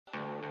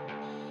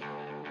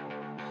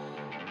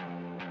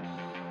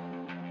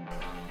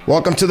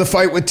Welcome to the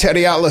Fight with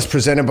Teddy Atlas,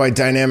 presented by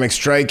Dynamic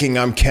Striking.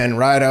 I'm Ken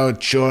Rideout,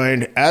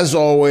 joined, as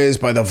always,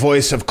 by the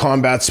voice of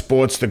combat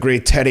sports, the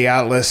great Teddy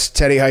Atlas.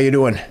 Teddy, how you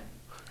doing?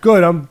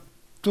 Good. I'm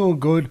doing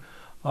good.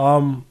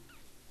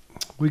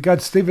 We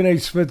got Stephen A.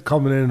 Smith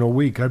coming in a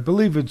week. I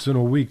believe it's in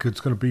a week.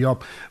 It's going to be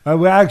up.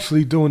 We're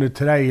actually doing it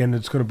today, and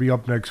it's going to be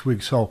up next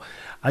week. So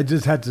I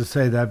just had to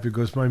say that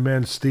because my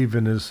man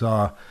Stephen is...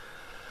 I'm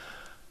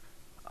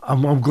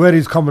glad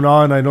he's coming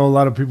on. I know a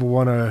lot of people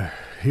want to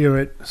hear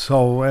it.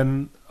 So,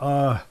 and...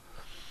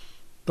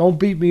 don't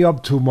beat me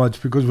up too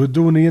much because we're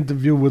doing the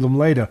interview with him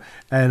later,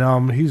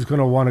 and he's going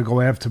to want to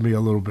go after me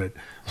a little bit.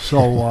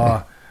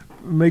 So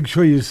make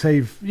sure you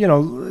save,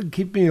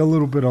 keep me a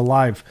little bit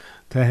alive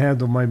to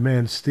handle my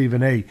man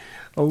Stephen A.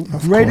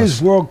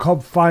 Greatest World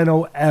Cup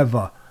final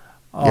ever.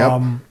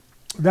 Yep.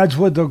 That's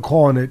what they're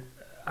calling it.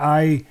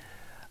 I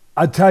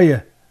tell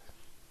you,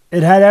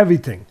 it had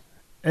everything.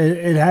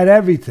 It had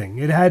everything.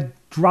 It had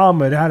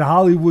drama. It had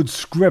Hollywood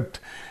script.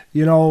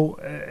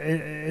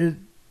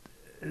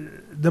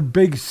 The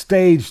big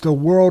stage, the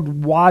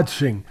world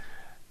watching,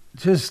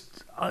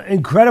 just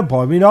incredible.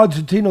 I mean,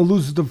 Argentina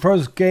loses the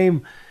first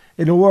game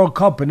in the World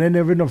Cup, and then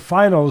they're in the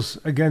finals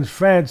against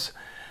France.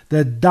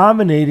 They're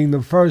dominating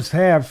the first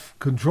half,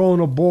 controlling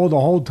the ball the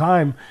whole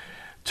time,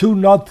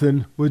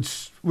 2-0,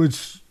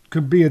 which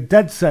could be a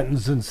death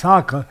sentence in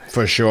soccer.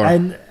 For sure.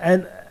 And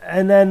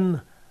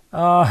then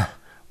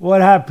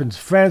what happens?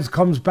 France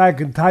comes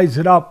back and ties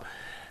it up,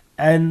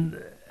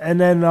 and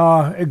then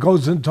it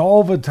goes into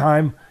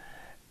overtime.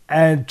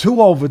 And 2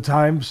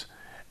 overtimes,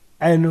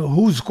 and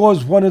who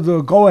scores one of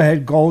the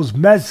go-ahead goals?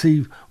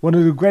 Messi, one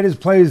of the greatest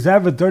players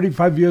ever,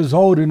 35 years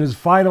old, in his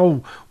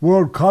final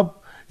World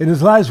Cup, in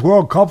his last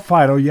World Cup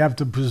final, you have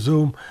to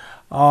presume.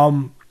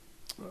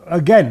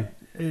 Again,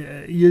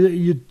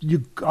 a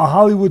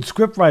Hollywood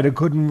scriptwriter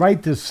couldn't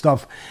write this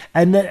stuff,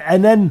 and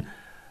then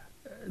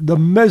the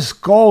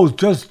missed goals,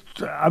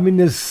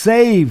 the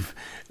save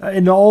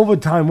in the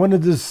overtime, one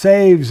of the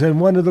saves and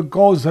one of the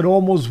goals that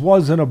almost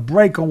wasn't a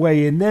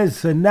breakaway in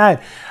this and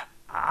that.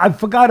 I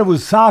forgot it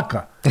was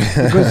soccer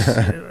because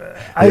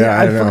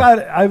I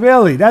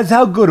forgot. That's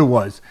how good it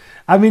was.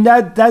 I mean,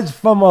 that's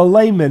from a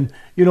layman,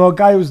 a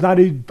guy who's not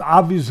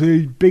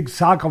obviously a big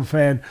soccer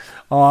fan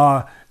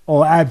or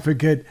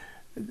advocate.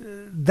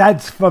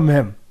 That's from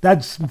him.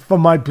 That's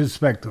from my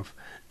perspective.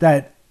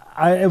 That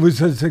it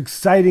was as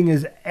exciting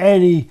as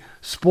any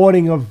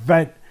sporting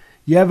event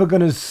you're ever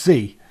going to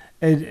see.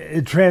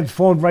 It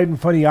transformed right in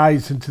front of your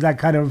eyes into that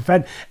kind of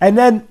event. And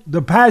then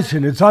the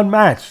passion, it's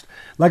unmatched.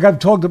 Like I've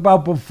talked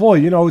about before,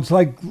 it's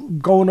like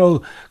going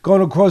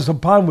across the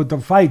pond with the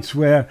fights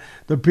where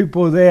the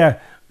people are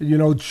there,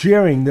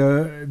 cheering,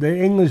 the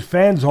English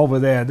fans over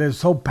there. They're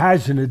so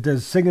passionate. They're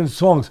singing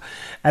songs.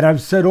 And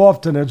I've said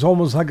often, it's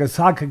almost like a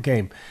soccer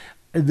game.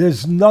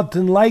 There's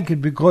nothing like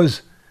it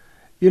because...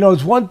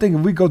 it's one thing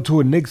if we go to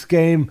a Knicks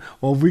game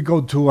or if we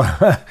go to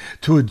a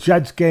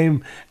Jets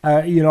game,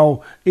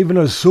 even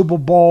a Super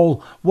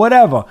Bowl,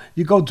 whatever.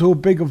 You go to a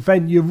big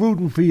event, you're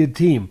rooting for your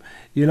team,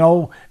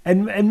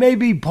 and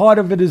maybe part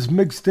of it is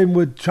mixed in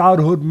with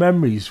childhood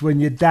memories when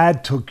your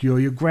dad took you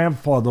or your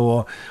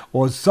grandfather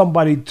or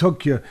somebody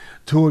took you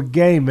to a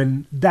game,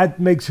 and that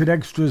makes it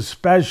extra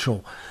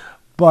special.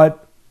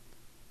 But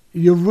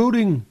you're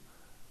rooting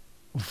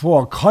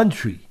for a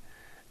country.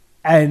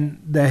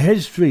 And the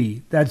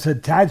history that's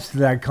attached to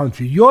that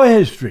country, your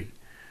history,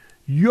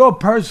 your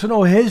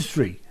personal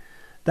history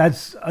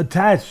that's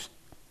attached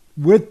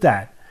with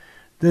that,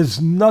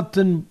 there's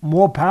nothing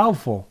more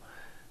powerful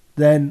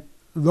than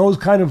those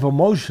kind of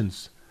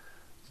emotions,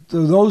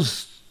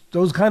 those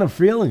kind of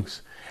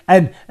feelings.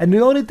 And the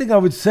only thing I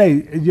would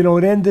say,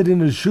 it ended in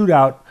a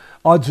shootout,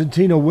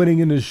 Argentina winning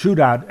in a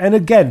shootout. And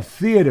again,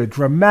 theater,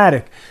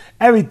 dramatic,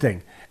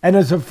 everything. And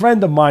as a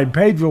friend of mine,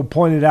 Pedro,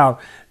 pointed out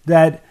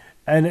that...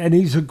 And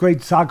he's a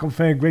great soccer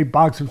fan, great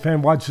boxing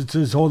fan, watches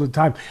this all the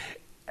time.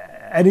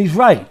 And he's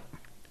right.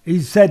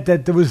 He said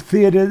that there was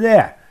theater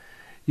there.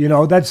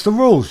 That's the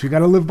rules. You got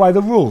to live by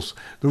the rules.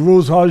 The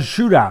rules are a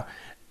shootout.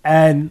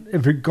 And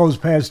if it goes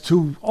past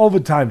 2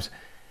 overtimes,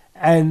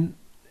 and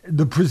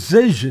the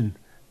precision,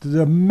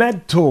 the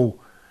mental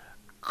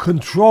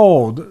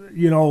control,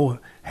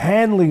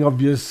 handling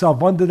of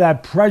yourself under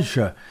that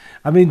pressure.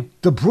 I mean,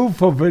 the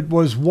proof of it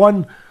was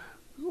one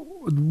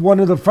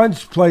of the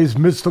French players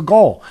missed a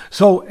goal.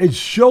 So it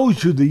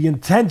shows you the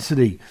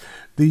intensity,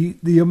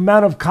 the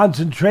amount of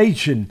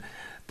concentration,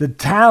 the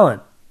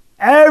talent,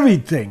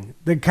 everything,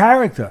 the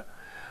character,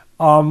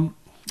 the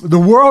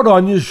world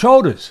on your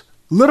shoulders,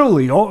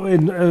 literally,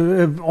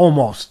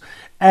 almost.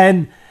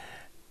 And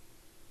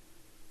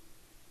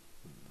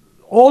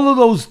all of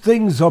those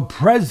things are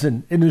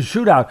present in the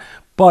shootout.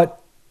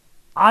 But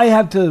I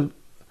have to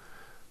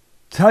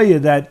tell you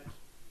that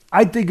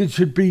I think it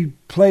should be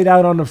played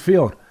out on the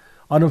field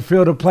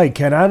of play.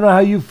 Ken, I don't know how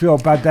you feel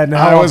about that.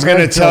 I was going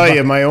to tell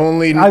you, my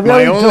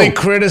only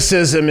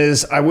criticism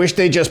is I wish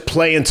they just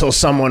play until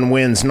someone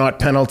wins, not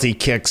penalty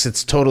kicks.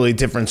 It's a totally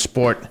different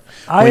sport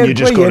when you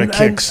just go to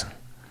kicks.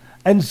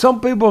 And some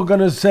people are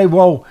going to say,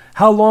 well,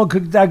 how long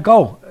could that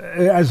go?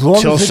 as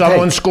long Till as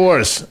someone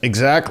scores.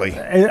 Exactly.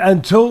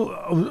 As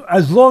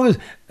long as,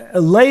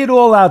 lay it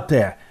all out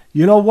there.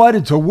 You know what?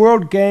 It's a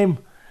world game.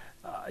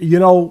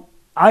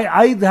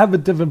 I have a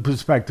different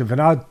perspective,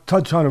 and I'll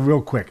touch on it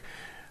real quick.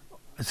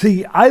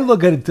 See, I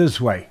look at it this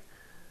way,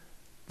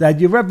 that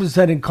you're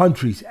representing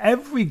countries.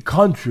 Every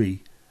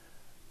country,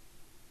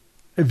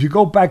 if you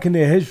go back in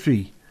their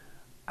history,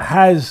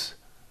 has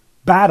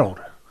battled,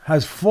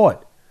 has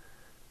fought.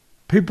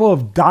 People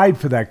have died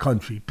for that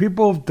country.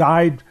 People have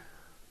died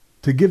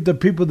to give the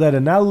people that are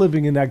now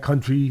living in that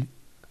country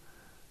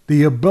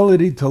the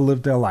ability to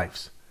live their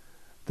lives.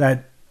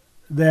 That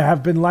there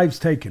have been lives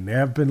taken. There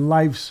have been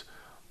lives,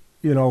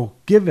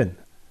 given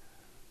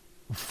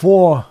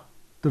for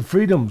the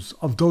freedoms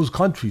of those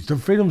countries. The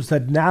freedoms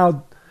that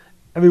now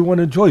everyone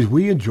enjoys,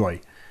 we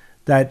enjoy.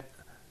 That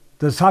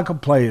the soccer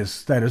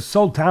players that are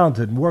so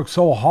talented and work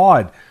so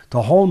hard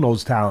to hone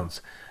those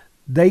talents,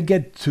 they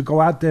get to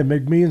go out there and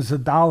make millions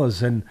of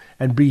dollars and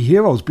be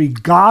heroes, be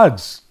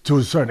gods to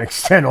a certain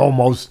extent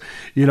almost,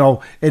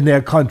 in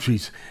their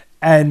countries.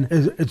 And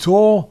it's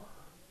all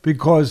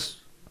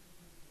because,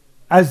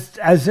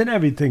 as in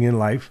everything in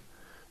life,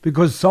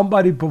 because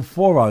somebody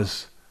before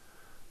us,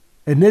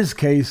 in this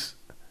case,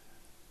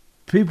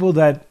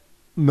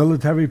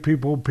 military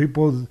people,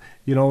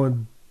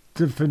 in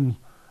different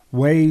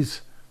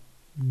ways,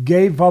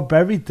 gave up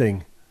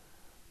everything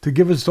to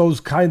give us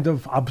those kind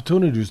of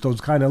opportunities,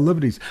 those kind of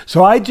liberties.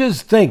 So I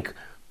just think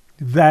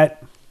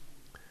that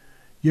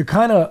you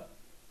kind of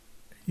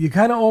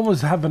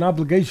almost have an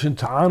obligation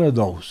to honor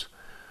those,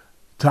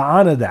 to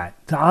honor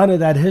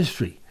that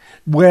history,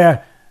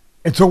 where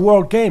it's a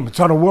world game. It's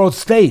on a world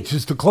stage.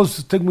 It's the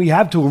closest thing we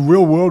have to a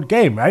real world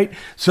game, right?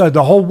 So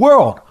the whole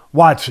world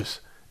watches,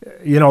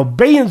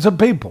 billions of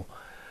people.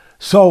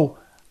 So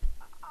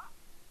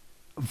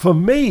for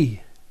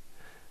me,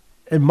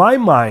 in my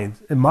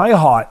mind, in my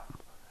heart,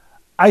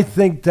 I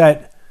think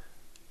that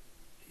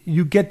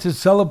you get to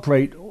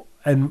celebrate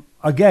and,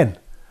 again,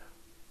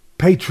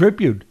 pay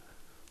tribute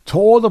to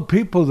all the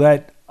people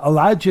that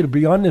allowed you to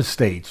be on this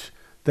stage,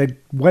 that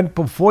went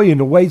before you in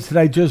the ways that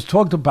I just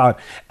talked about.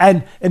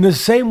 And in the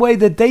same way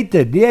that they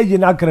did. Yeah, you're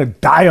not going to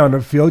die on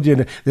the field.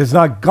 There's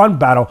not gun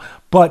battle.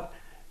 But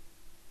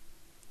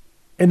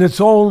in its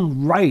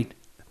own right,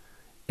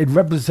 it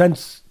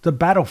represents the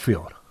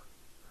battlefield.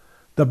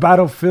 The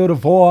battlefield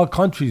of all our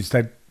countries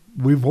that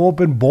we've all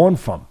been born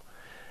from.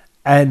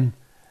 And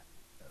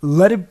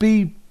let it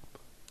be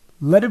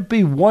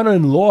won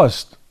and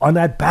lost on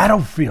that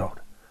battlefield.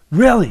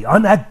 Really,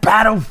 on that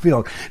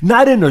battlefield.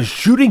 Not in a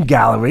shooting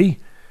gallery.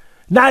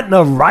 Not in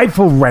a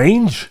rifle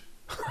range.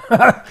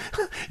 And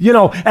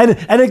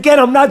again,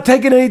 I'm not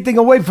taking anything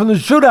away from the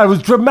shootout. It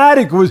was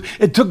dramatic.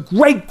 It took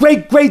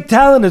great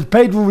talent, as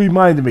Pedro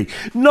reminded me.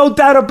 No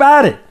doubt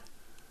about it.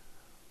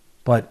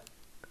 But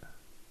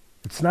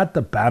it's not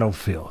the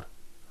battlefield.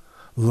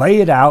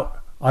 Lay it out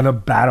on a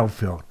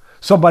battlefield.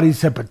 Somebody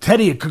said, but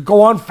Teddy, it could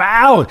go on for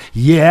hours.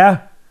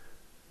 Yeah.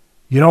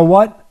 You know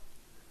what?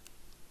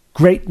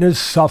 Greatness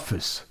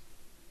suffers.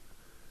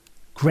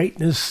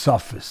 Greatness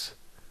suffers.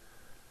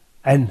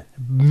 And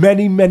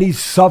many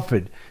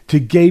suffered to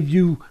give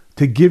you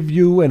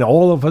and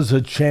all of us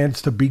a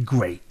chance to be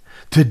great.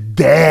 To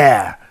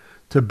dare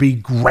to be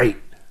great.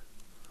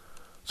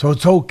 So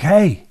it's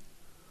okay.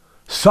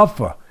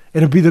 Suffer.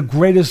 It'll be the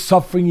greatest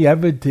suffering you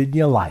ever did in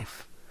your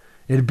life.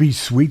 It'll be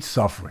sweet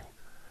suffering.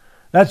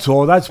 That's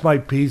all. That's my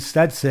piece.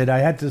 That's it. I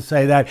had to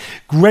say that.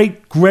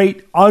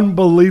 Great,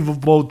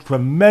 unbelievable,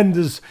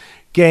 tremendous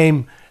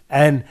game.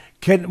 And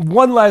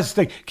one last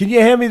thing. Can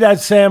you hand me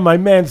that, Sam? My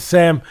man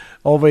Sam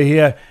over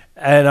here.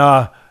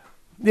 And,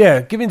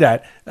 give me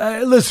that.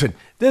 Listen,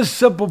 this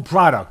Simple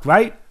product,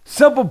 right?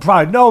 Simple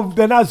product. No,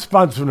 they're not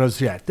sponsoring us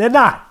yet. They're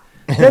not.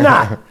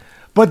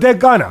 But they're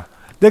gonna.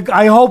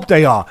 I hope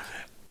they are.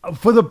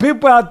 For the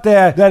people out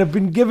there that have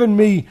been giving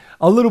me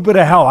a little bit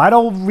of hell, I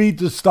don't read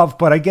the stuff,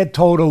 but I get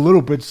told a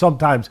little bit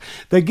sometimes.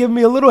 They give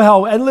me a little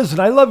hell. And listen,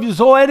 I love you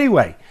so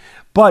anyway.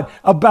 But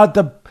about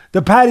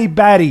the Patty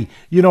Batty,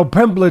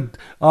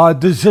 Pimblett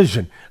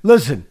decision.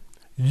 Listen,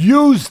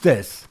 use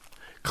this.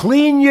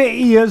 Clean your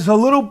ears a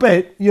little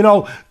bit,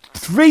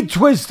 3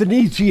 twists in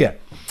each ear.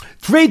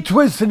 3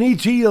 twists in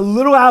each ear, a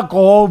little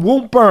alcohol,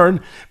 won't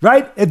burn,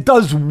 right? It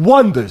does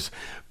wonders.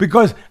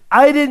 Because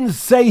I didn't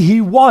say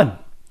he won.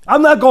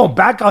 I'm not going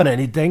back on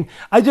anything.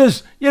 I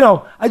just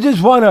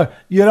want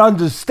you to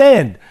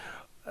understand,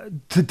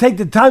 to take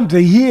the time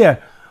to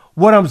hear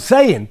what I'm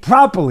saying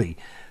properly.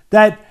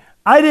 That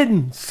I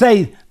didn't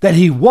say that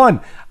he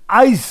won.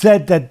 I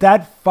said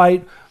that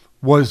fight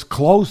was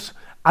close.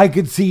 I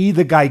could see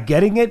either guy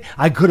getting it.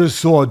 I could have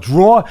saw a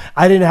draw.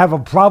 I didn't have a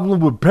problem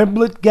with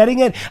Pimblett getting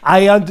it.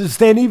 I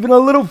understand even a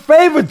little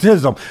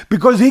favoritism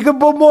because he could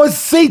put more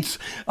seats,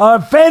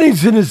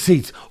 fannies in his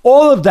seats.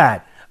 All of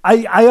that.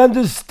 I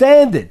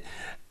understand it.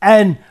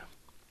 And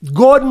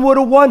Gordon would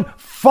have won.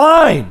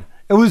 Fine.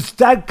 It was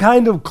that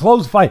kind of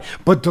close fight.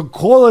 But to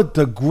call it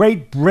the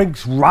Great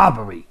Brinks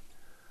robbery,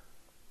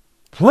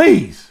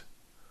 please.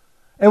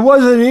 It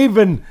wasn't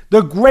even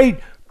the Great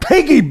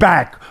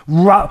Piggyback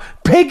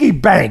piggy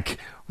bank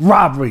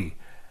robbery.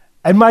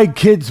 And my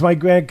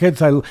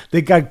grandkids,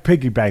 they got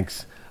piggy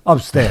banks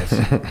upstairs.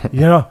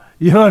 you know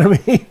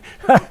what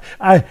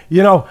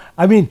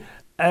I mean?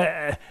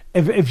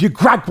 If you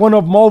crack one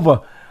of them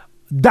over,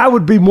 that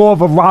would be more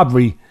of a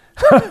robbery.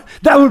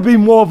 That would be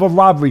more of a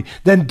robbery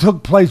than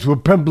took place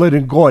with Pimblett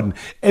and Gordon.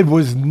 It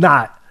was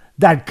not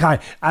that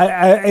kind.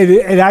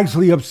 It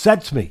actually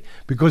upsets me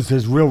because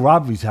there's real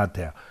robberies out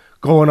there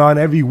going on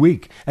every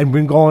week and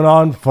been going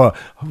on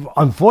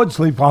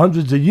unfortunately, for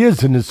hundreds of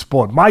years in this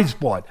sport, my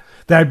sport,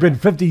 that I've been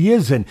 50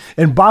 years in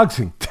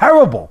boxing.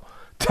 Terrible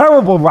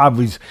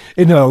robberies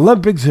in the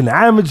Olympics and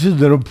amateurs and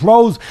the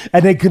pros,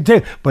 and they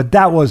continue. But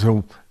that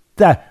wasn't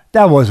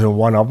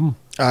one of them.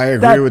 I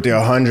agree with you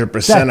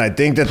 100%. I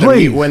think that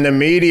when the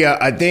media,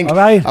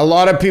 a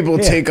lot of people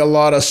take a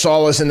lot of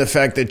solace in the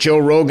fact that Joe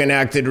Rogan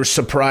acted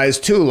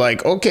surprised too.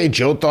 Like, okay,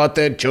 Joe thought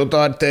that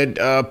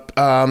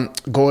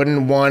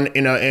Gordon won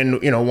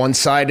in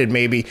one-sided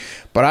maybe,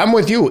 but I'm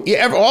with you.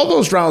 All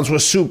those rounds were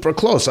super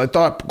close. I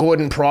thought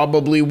Gordon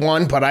probably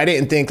won, but I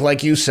didn't think,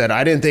 like you said,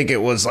 I didn't think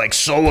it was like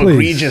so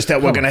egregious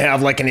that we're going to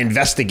have like an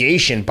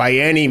investigation by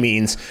any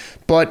means.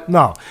 But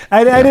no,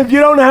 and if you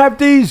don't have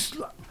these.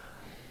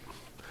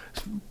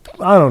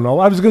 I don't know.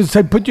 I was going to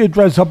say, put your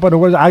address up on the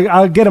website.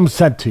 I'll get them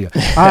sent to you.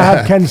 I'll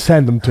have Ken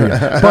send them to you.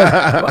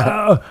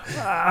 But,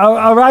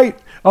 all right?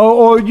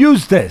 Or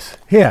use this.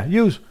 Here,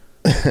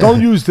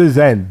 don't use this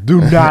end.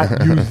 Do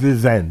not use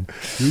this end.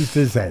 Use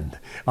this end.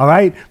 All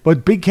right?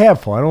 But be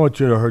careful. I don't want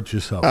you to hurt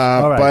yourself.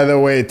 All right. By the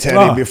way,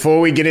 Teddy, before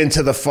we get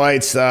into the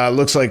fights,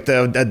 looks like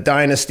the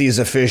dynasty is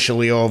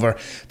officially over.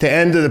 The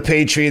end of the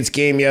Patriots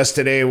game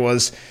yesterday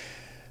was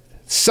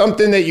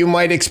something that you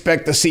might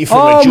expect to see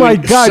from a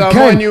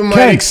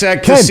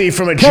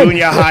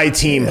junior high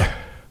team.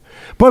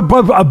 But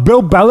a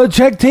Bill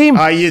Belichick team?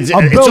 It's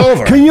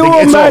over. Can you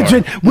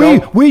imagine?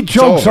 We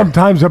joke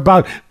sometimes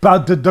about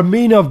the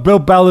demeanor of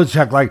Bill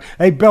Belichick. Like,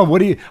 hey, Bill, what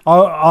do you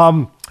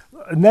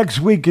next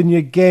week in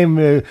your game?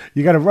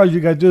 You got to rush. You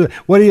got to do that.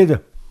 What do you do?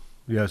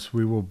 Yes,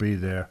 we will be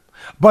there.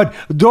 But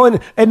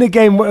in the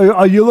game,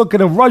 are you looking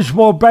to rush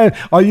more?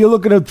 Are you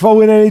looking to throw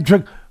in any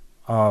trick?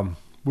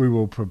 We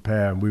will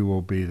prepare and we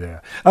will be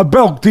there.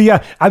 Bill,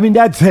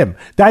 that's him.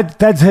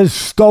 That's his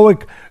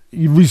stoic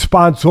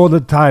response all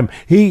the time.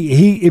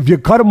 He if you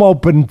cut him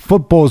open,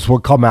 footballs will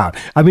come out.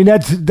 I mean,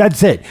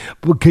 that's it.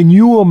 But can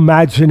you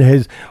imagine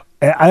his?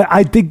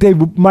 I think they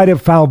might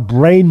have found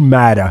brain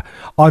matter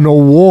on the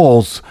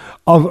walls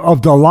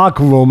of the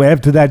locker room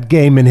after that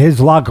game in his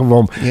locker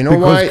room. You know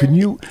why?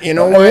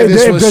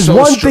 There's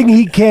one thing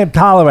he can't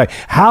tolerate.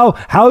 How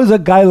is a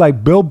guy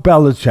like Bill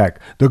Belichick,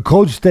 the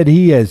coach that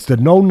he is, the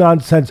no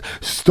nonsense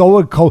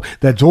stoic coach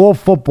that's all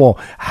football?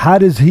 How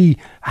does he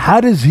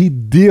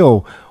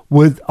deal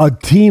with a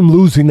team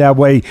losing that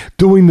way,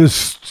 doing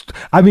this?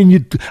 I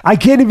mean, I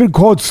can't even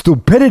call it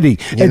stupidity.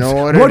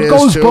 What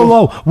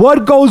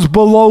goes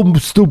below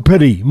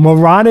stupidity?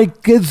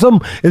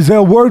 Moronicism? Is there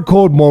a word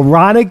called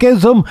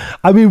moronicism?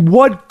 I mean,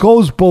 what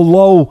goes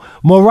below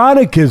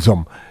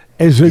moronicism?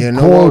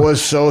 What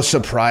was so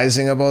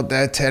surprising about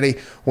that, Teddy?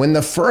 When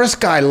the first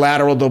guy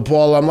lateraled the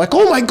ball, I'm like,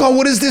 oh my God,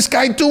 what is this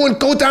guy doing?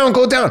 Go down,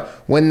 go down.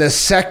 When the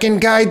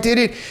second guy did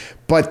it,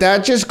 but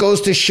that just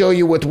goes to show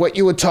you with what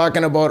you were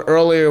talking about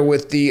earlier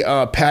with the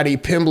Paddy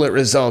Pimblett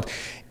result.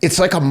 It's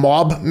like a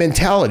mob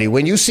mentality.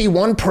 When you see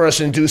one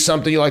person do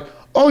something, you're like,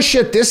 oh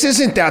shit, this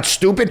isn't that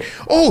stupid.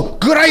 Oh,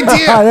 good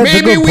idea.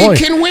 Maybe we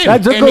can win.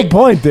 That's a good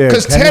point there.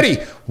 Because Teddy,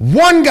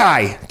 one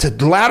guy to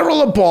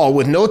lateral a ball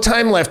with no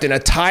time left in a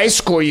tie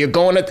score, you're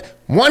going at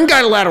one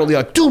guy lateral, you're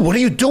like, dude, what are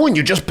you doing?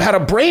 You just had a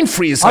brain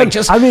freeze. Okay,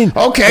 but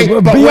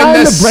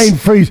beyond the brain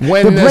freeze,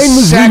 when the brain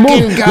was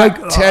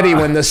removed. Teddy,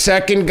 when the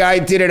second guy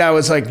did it, I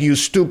was like, you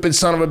stupid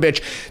son of a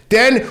bitch.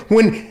 Then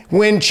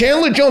when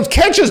Chandler Jones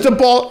catches the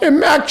ball and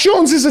Mac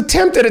Jones'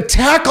 attempted a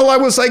tackle, I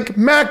was like,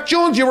 Mac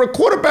Jones, you're a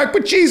quarterback,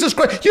 but Jesus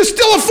Christ, you're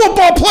still a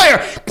football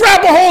player.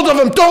 Grab a hold of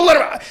him. Don't let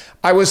him.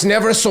 I was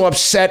never so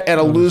upset at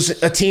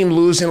a team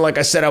losing. Like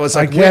I said, I was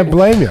like, I can't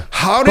blame you.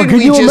 How did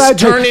we just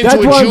turn into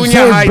a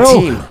junior high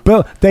team?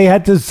 Bill, they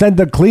had to send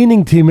a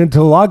cleaning team into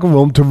the locker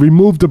room to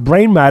remove the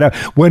brain matter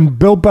when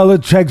Bill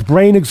Belichick's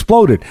brain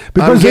exploded.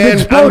 Because it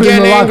exploded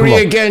in the locker room. I'm getting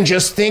angry again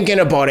just thinking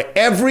about it.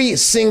 Every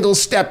single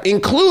step,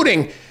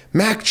 including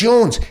Mac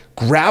Jones.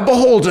 Grab a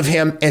hold of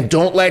him and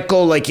don't let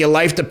go like your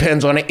life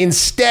depends on it.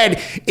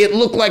 Instead, it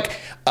looked like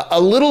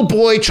a little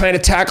boy trying to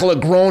tackle a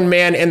grown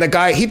man, and the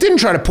guy, he didn't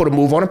try to put a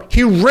move on him.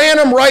 He ran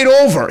him right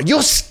over.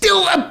 You're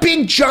still a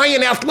big,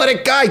 giant,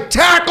 athletic guy.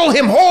 Tackle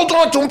him. Hold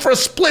on to him for a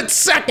split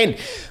second.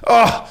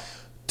 Oh,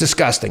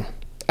 disgusting.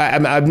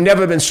 I've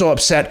never been so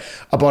upset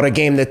about a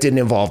game that didn't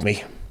involve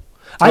me.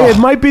 It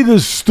might be the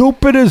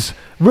stupidest,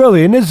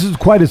 really, and this is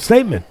quite a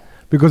statement,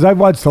 because I've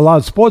watched a lot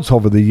of sports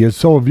over the years,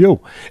 so have you.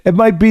 It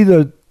might be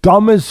the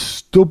dumbest,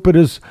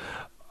 stupidest,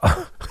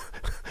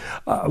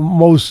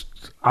 most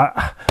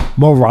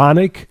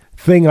moronic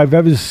thing I've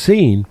ever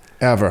seen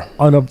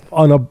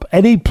on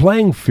any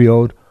playing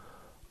field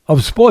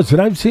of sports,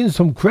 and I've seen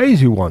some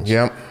crazy ones.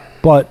 Yep.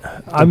 But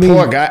I mean,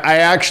 poor guy. I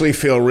actually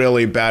feel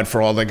really bad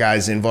for all the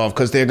guys involved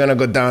because they're going to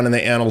go down in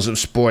the annals of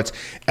sports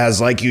as,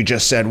 like you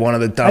just said, one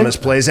of the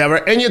dumbest plays ever.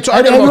 And you're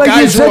talking about like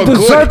guys who are the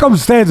good.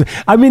 Circumstances.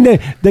 I mean,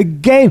 the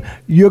game.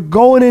 You're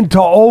going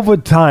into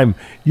overtime.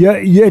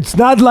 It's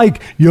not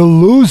like you're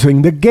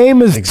losing. The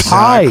game is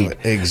tied.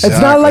 Exactly.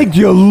 It's not like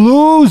you're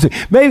losing.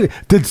 Maybe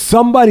did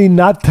somebody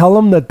not tell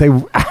them that they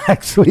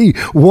actually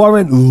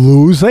weren't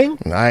losing?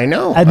 I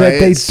know, and that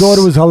they thought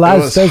it was a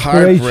last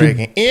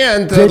desperation.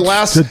 And the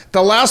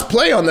last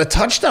play on the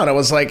touchdown, I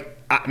was like,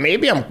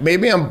 maybe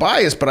I'm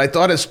biased, but I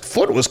thought his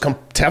foot was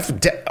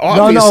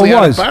obviously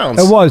out of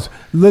bounds. It was.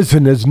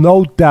 Listen, there's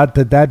no doubt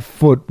that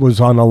foot was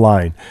on the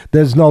line.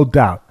 There's no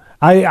doubt.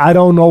 I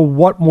don't know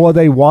what more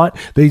they want.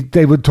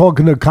 They were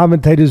talking, the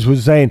commentators were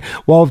saying,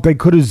 well, if they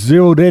could have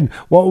zeroed in,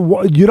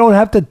 well, you don't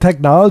have the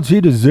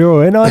technology to zero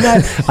in on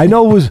that. I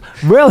know it was,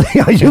 really,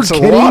 are you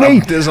kidding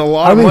me? There's a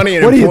lot of money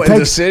in important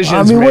decisions.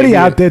 I mean, what are you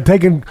out there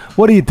taking,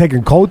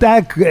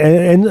 Kodak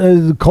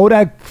and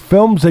Kodak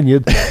films and you're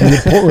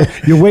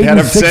waiting Had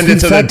to send it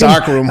to the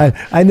dark room.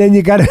 And then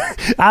you got to,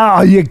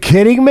 are you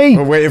kidding me?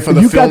 We're waiting for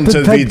the film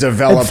to be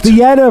developed. It's the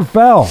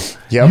NFL.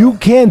 Yep. You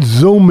can't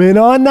zoom in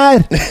on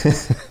that.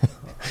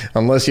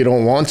 Unless you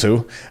don't want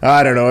to.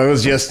 I don't know. It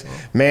was just,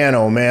 man,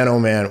 oh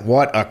man.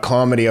 What a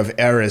comedy of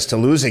errors. To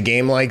lose a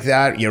game like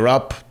that, you're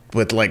up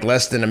with like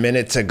less than a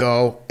minute to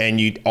go, and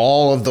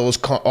all those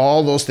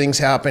things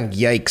happen.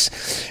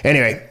 Yikes.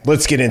 Anyway,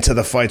 let's get into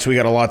the fights. We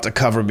got a lot to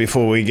cover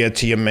before we get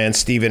to your man,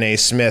 Stephen A.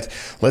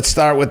 Smith. Let's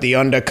start with the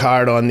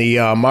undercard on the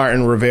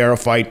Martin Rivera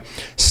fight,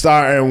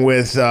 starting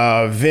with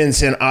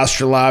Vincent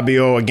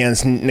Astrolabio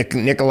against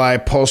Nikolai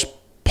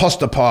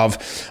Postapov.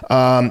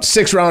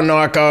 6-round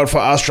knockout for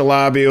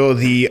Astrolabio,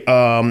 the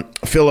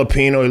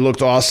Filipino. He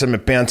looked awesome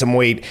at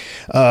bantamweight.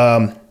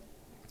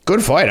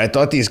 Good fight. I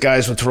thought these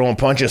guys were throwing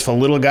punches. For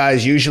little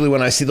guys, usually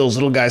when I see those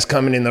little guys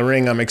coming in the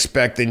ring, I'm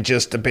expecting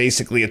just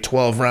basically a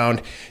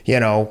 12-round,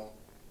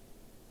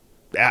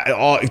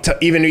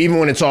 even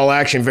when it's all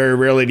action, very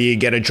rarely do you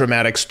get a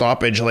dramatic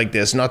stoppage like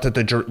this. Not that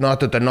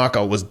the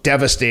knockout was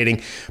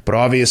devastating, but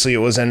obviously it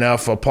was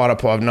enough for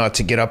Potapov not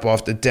to get up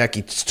off the deck.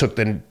 He took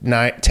the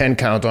 10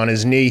 count on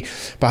his knee.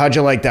 But how'd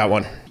you like that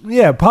one?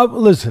 Yeah,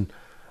 listen,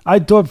 I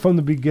thought from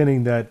the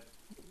beginning that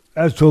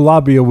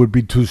Astrolabio would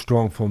be too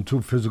strong for him,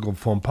 too physical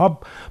for him.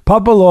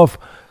 Popolov,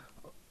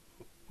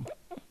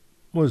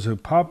 what is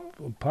it?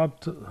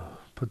 Potapov?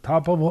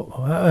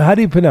 How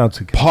do you pronounce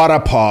it?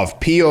 Potapov.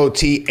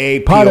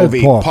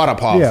 P-O-T-A-P-O-V.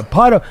 Potapov. Yeah,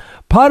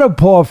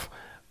 Potapov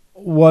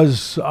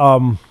was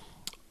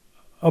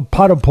a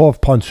Potapov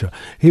puncher.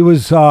 He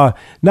was not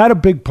a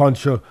big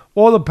puncher.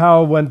 All the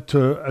power went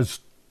to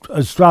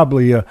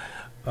Astrolabio.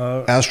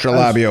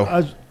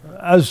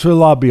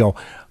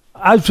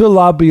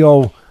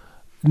 Astrolabio,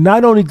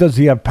 not only does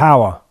he have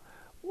power,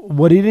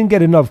 what he didn't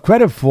get enough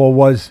credit for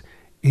was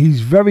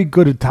he's very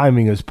good at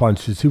timing his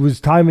punches. He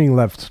was timing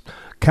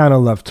counter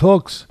left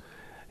hooks.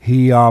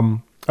 He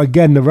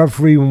again, the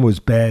refereeing was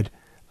bad.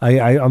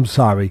 I'm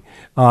sorry.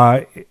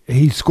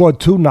 He scored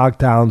 2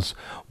 knockdowns.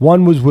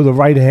 One was with a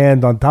right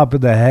hand on top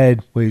of the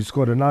head, where he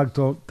scored a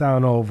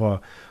knockdown over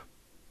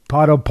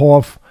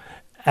Potapov,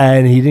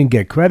 and he didn't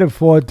get credit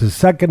for it. The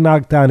second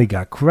knockdown, he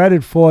got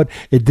credit for it.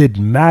 It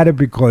didn't matter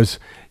because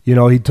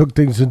he took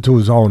things into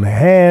his own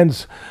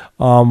hands.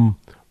 By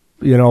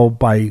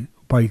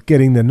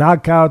getting the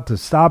knockout, the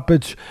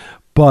stoppage,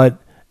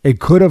 but it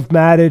could have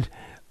mattered.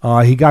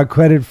 He got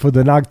credit for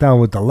the knockdown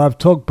with the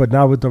left hook, but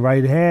not with the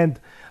right hand.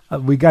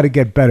 We got to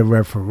get better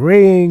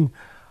refereeing.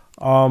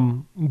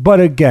 But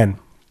again,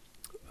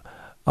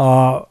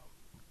 Potapov,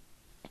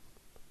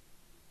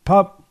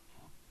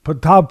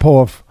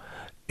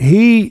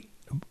 yeah,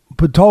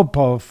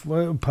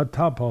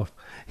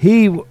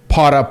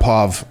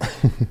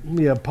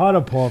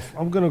 Potapov.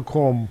 I'm going to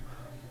call him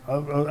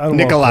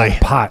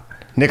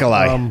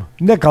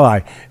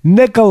Nikolai.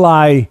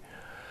 Nikolai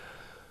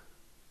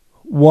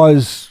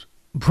was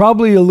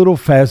probably a little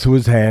faster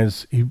with his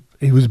hands.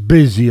 He was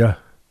busier.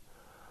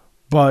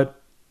 But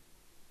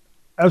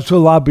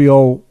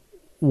Astrolabio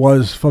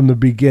was, from the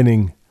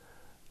beginning,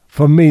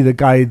 for me, the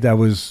guy that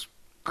was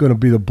going to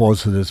be the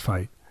boss of this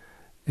fight.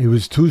 He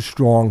was too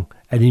strong,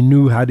 and he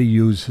knew how to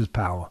use his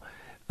power.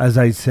 As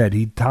I said,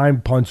 he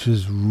timed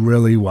punches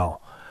really well.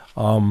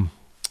 I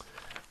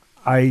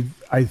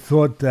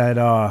thought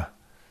that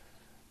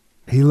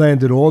he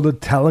landed all the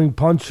telling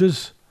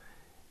punches,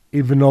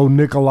 even though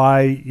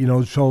Nikolai,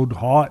 showed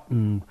heart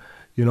and,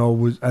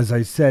 was, as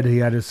I said, he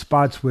had his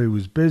spots where he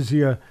was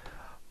busier.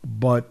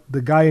 But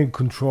the guy in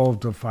control of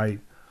the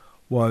fight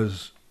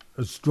was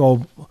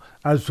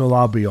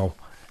Astrolabio.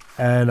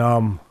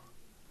 And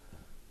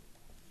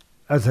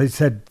as I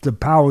said, the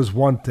power is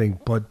one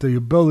thing, but the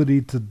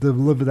ability to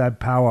deliver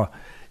that power,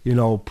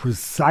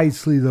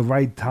 precisely the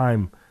right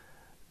time,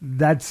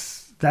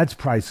 that's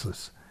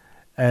priceless.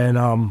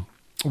 And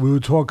we were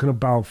talking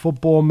about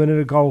football a minute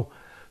ago,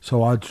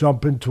 so I'll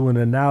jump into an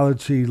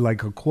analogy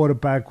like a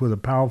quarterback with a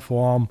powerful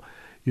arm,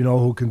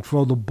 who can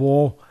throw the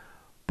ball.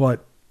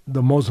 But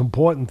the most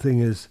important thing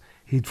is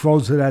he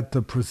throws it at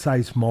the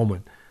precise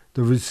moment.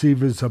 The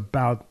receiver's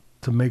about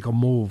to make a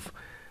move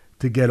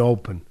to get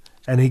open,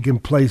 and he can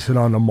place it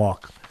on the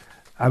mark.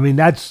 I mean,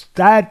 that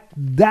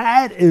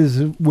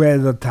is where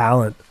the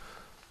talent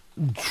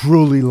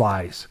truly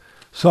lies.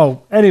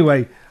 So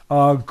anyway,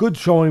 good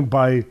showing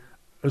by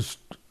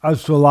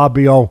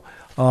Astrolabio,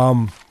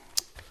 and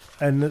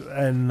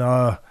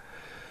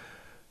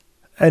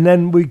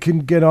then we can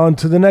get on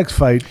to the next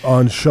fight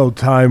on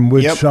Showtime,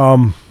 which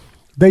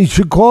they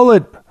should call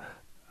it.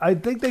 I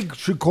think they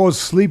should call it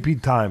Sleepy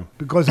Time,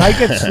 because I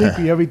get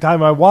sleepy every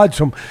time I watch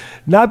them.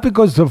 Not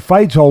because the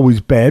fight's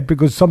always bad,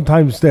 because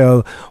sometimes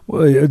the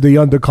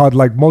undercard,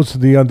 like most of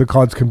the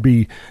undercards, can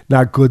be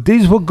not good.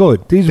 These were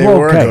good. These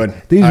were okay.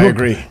 Good. I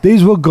agree.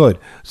 These were good.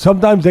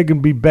 Sometimes they can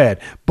be bad,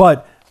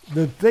 but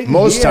the thing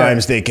most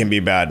times they can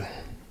be bad.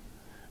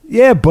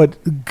 Yeah,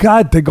 but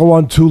God, they go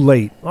on too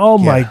late. Oh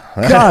my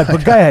God!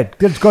 But go ahead.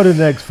 Let's go to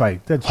the next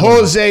fight.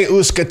 Jose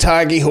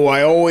Uzcategui, who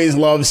I always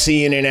love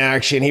seeing in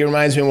action. He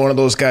reminds me of one of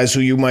those guys who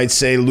you might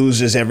say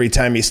loses every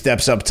time he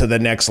steps up to the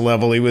next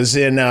level. He was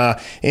in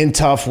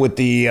tough with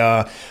the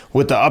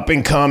up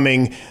and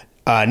coming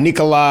Vladimir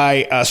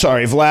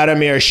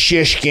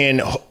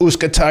Shishkin.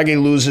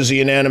 Uzcategui loses a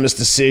unanimous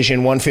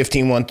decision,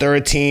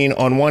 115-113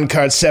 on one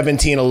card,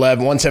 17-11,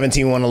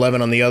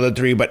 117-111 on the other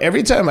three. But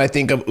every time I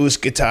think of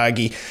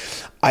Uzcategui,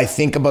 I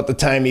think about the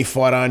time he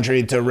fought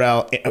Andre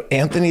Dirrell,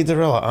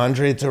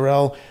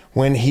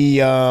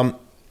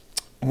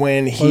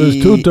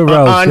 there's two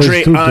Dirrells.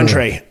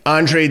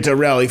 Andre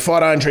Dirrell. He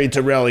fought Andre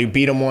Dirrell. He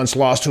beat him once,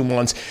 lost him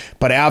once.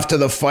 But after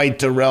the fight,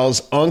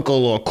 Dirrell's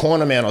uncle or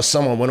cornerman or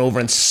someone went over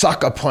and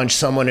sucker punched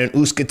someone in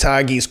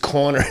Uzcategui's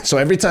corner. So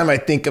every time I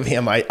think of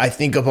him, I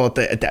think about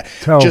that.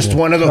 Just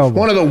one of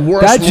the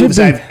worst moves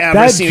I've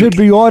ever seen. That should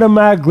be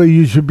automatically.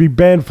 You should be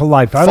banned for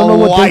life. I don't know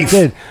what they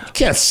did. You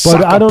can't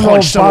sucker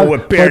punch someone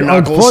with bare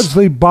knuckles.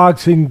 Unfortunately,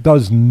 boxing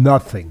does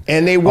nothing.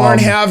 And they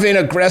weren't having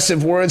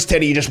aggressive words,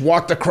 Teddy. You just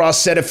walked across,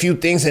 said a few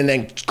things, and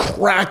then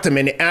cracked them.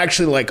 And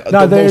actually,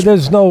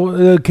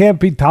 there can't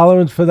be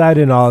tolerance for that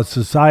in our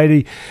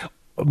society,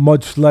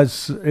 much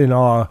less in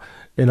our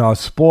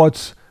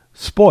sports.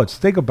 Sports,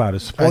 think about it.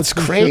 Sports,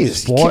 that's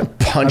crazy. You can't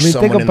punch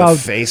someone in the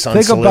face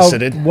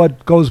unsolicited. Think about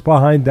what goes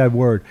behind that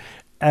word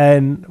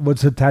and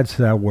what's attached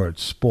to that word,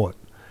 sport.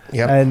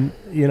 Yep. And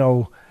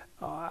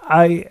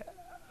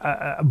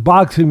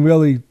boxing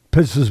really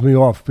pisses me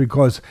off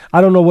because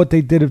I don't know what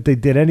they did, if they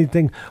did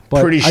anything.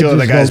 But pretty sure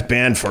the guy's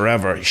banned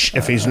forever.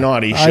 If he's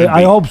not, he should be.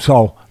 I hope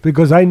so,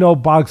 because I know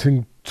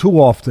boxing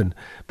too often.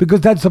 Because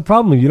that's the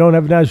problem. You don't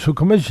have a national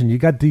commission. You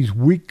got these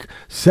weak,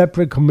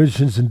 separate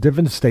commissions in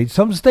different states.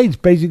 Some states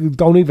basically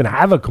don't even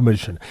have a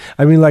commission.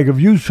 I mean, like if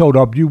you showed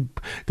up,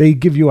 they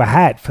give you a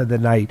hat for the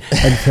night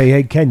and say,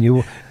 "Hey, Ken,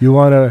 you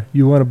wanna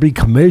be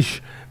commish?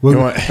 You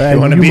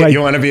want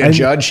to be a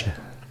judge?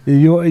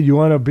 You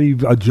want to be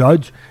a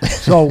judge?"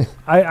 So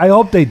I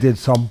hope they did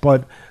some,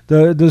 but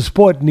the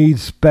sport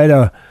needs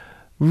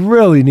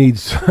really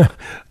needs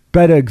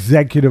better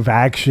executive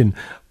action.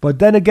 But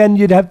then again,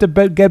 you'd have to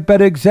get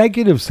better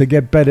executives to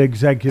get better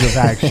executive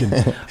action.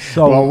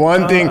 So, well,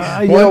 one thing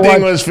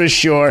was for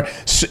sure.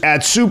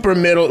 At super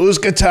middle,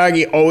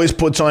 Uzcategui always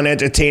puts on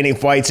entertaining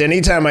fights.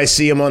 Anytime I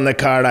see him on the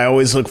card, I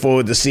always look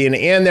forward to seeing it.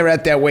 And they're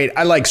at that weight.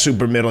 I like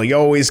super middle. You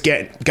always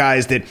get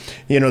guys that,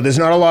 there's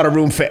not a lot of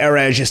room for error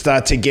as you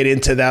start to get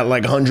into that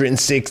like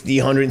 160,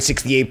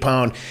 168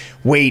 pound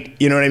weight.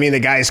 You know what I mean? The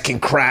guys can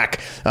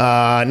crack.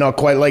 Not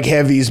quite like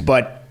heavies,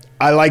 but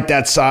I like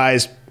that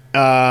size.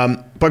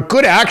 But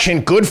good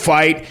action, good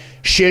fight.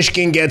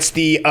 Shishkin gets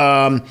the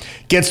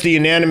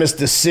unanimous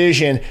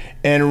decision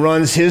and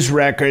runs his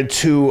record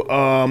to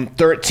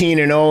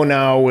 13-0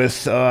 now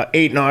with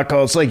 8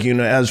 knockouts. Like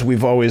as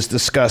we've always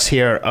discussed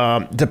here,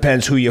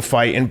 depends who you're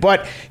fighting.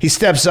 But he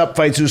steps up,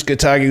 fights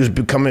Uzcategui, who's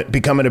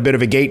becoming a bit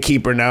of a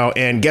gatekeeper now,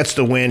 and gets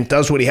the win.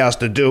 Does what he has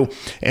to do,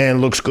 and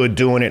looks good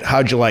doing it.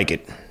 How'd you like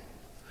it?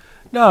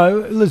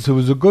 No, listen, it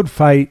was a good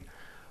fight.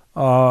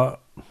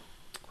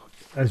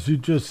 As you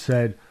just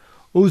said,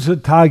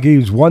 Uzcategui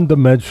is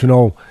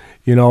one-dimensional,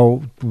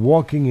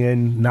 walking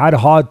in, not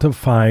hard to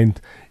find,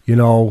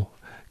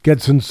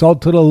 gets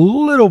insulted a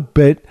little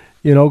bit,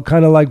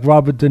 kind of like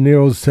Robert De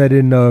Niro said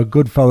in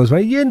Goodfellas,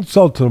 right? You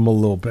insulted him a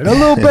little bit.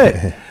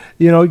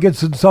 He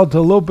gets insulted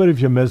a little bit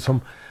if you miss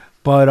him.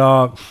 But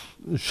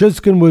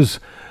Shishkin was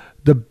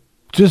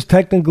just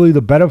technically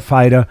the better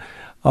fighter.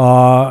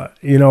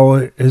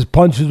 His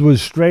punches were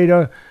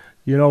straighter.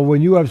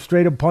 When you have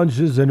straighter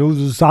punches, and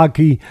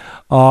Uzcategui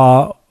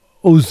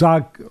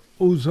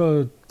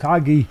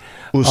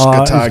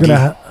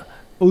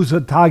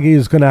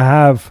is going to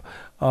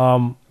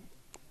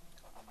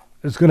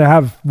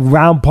have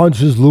round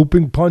punches,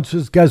 looping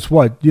punches. Guess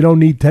what? You don't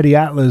need Teddy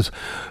Atlas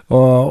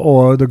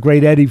or the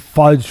great Eddie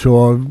Fudge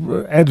or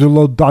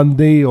Angelo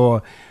Dundee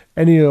or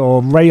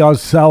Ray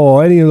Arcel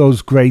or any of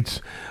those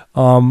greats.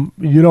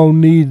 You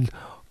don't need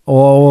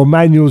or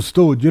Manuel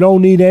Stewart. You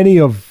don't need any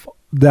of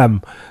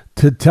them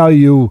to tell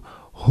you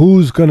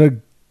who's going to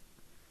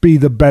be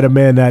the better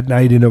man that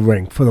night in the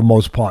ring, for the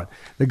most part.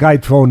 The guy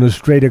throwing the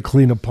straighter,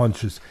 cleaner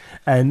punches.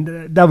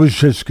 And that was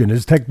Shishkin.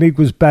 His technique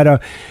was better.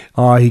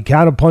 He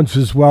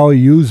counterpunches well. He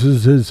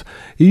uses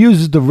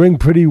the ring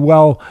pretty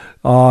well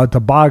to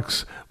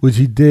box, which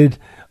he did.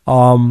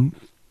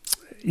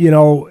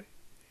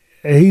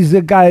 He's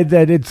the guy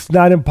that it's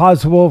not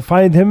impossible to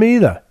find him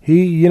either.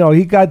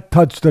 He got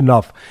touched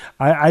enough.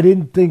 I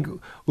didn't think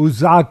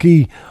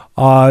Uzaki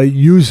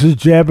uses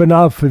jab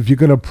enough. If you're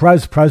going to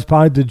press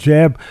behind the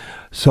jab,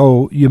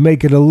 so you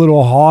make it a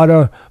little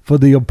harder for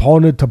the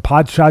opponent to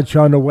pot shot you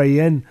on the way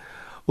in.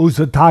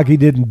 Uzataki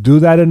didn't do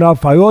that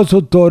enough. I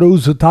also thought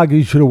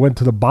Uzataki should have went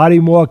to the body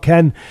more,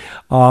 Ken.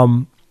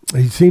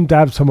 He seemed to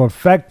have some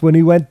effect when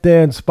he went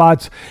there in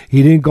spots.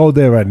 He didn't go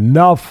there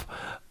enough.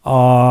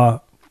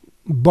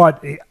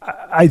 But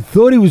I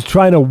thought he was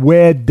trying to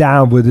wear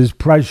down with his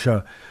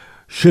pressure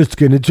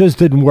Shishkin. It just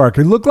didn't work.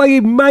 It looked like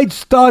he might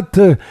start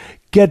to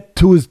get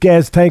to his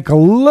gas tank a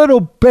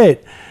little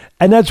bit.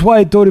 And that's why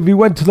I thought if he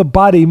went to the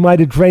body, he might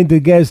have drained the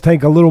gas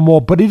tank a little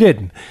more, but he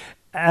didn't.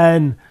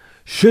 And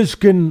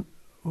Shishkin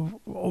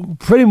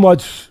pretty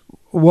much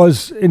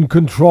was in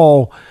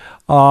control.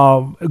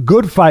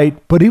 Good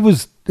fight, but he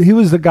was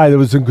the guy that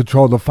was in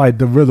control of the fight,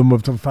 the rhythm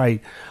of the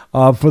fight,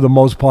 for the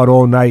most part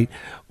all night,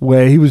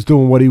 where he was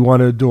doing what he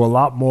wanted to do a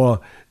lot more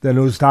than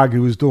Uzaki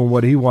was doing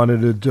what he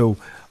wanted to do.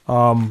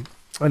 And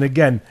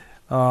again,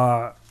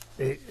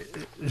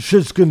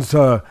 Shishkin's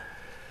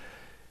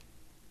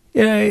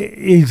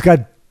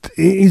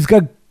he's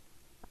got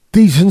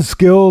decent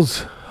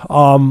skills.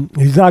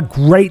 He's not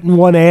great in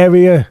one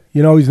area.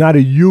 He's not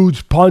a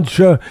huge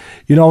puncher.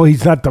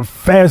 He's not the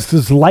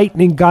fastest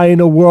lightning guy in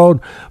the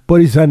world, but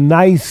he's a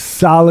nice,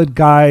 solid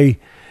guy.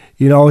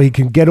 He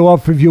can get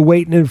off if you're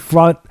waiting in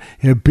front.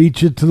 He'll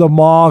beat you to the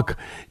mark.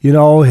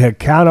 He'll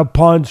counter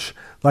punch.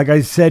 Like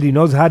I said, he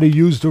knows how to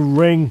use the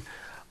ring.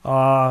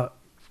 At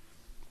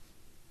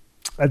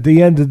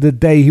the end of the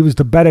day, he was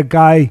the better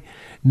guy.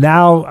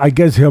 Now, I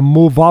guess he'll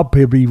move up.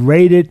 He'll be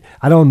rated.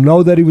 I don't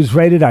know that he was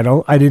rated.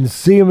 I didn't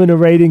see him in the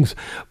ratings,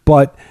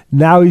 but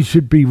now he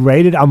should be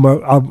rated.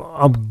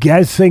 I'm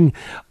guessing.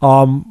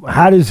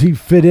 How does he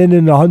fit in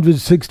the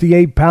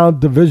 168-pound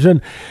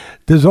division?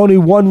 There's only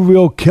one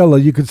real killer.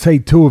 You could say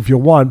two if you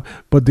want,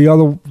 but the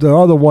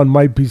other one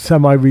might be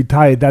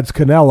semi-retired. That's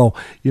Canelo.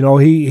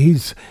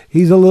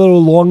 He's a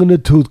little long in the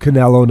tooth,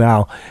 Canelo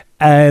now.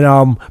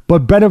 And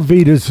but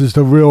Benavidez is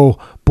the real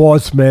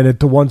boss man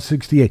at the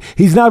 168.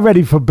 He's not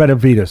ready for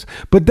Benavidez.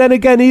 But then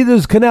again, neither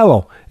is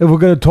Canelo, if we're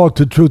going to talk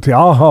the truth here.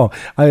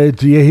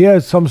 Do you hear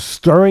some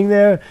stirring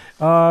there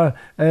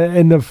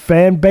in the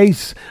fan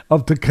base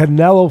of the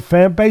Canelo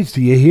fan base?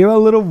 Do you hear a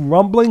little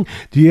rumbling?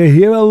 Do you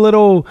hear a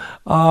little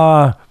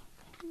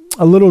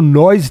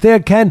noise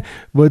there, Ken,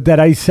 that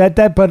I said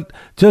that? But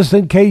just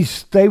in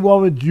case they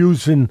weren't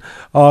using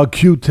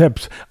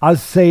Q-tips, I'll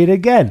say it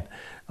again.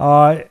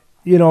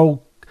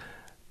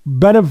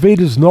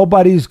 Benavidez,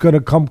 nobody's going to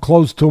come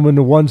close to him in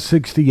the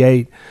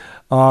 168.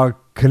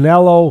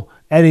 Canelo,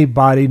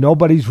 anybody,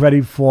 nobody's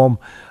ready for him.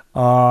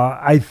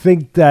 I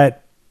think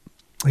that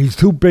he's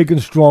too big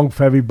and strong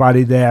for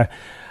everybody there.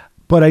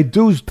 But I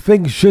do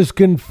think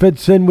Shishkin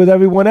fits in with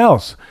everyone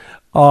else.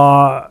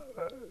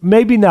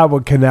 Maybe not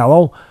with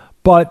Canelo,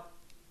 but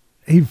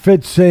he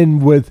fits in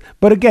with...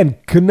 But again,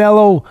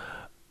 Canelo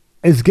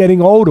is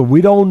getting older. We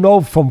don't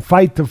know from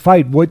fight to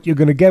fight what you're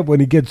going to get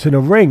when he gets in a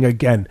ring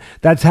again.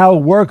 That's how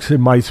it works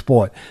in my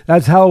sport.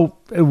 That's how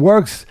it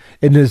works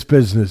in this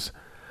business.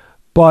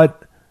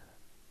 But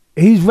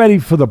he's ready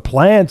for the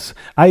Plants.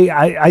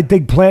 I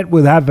think Plant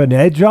would have an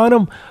edge on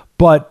him,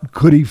 but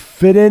could he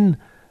fit in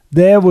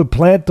there with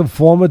Plant, the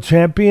former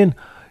champion,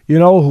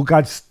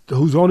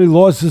 whose only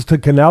losses to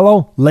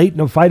Canelo? Late in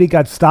the fight, he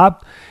got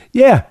stopped.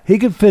 Yeah, he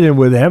could fit in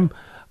with him.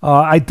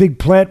 I think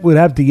Plant would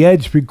have the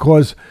edge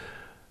because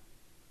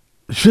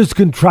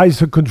Shishkin tries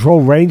to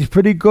control range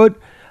pretty good.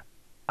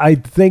 I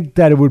think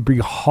that it would be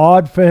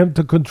hard for him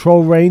to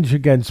control range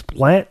against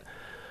Plant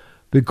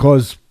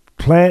because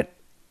Plant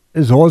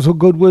is also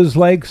good with his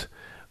legs,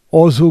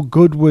 also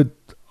good with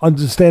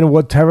understanding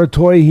what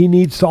territory he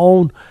needs to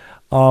own.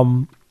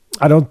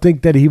 I don't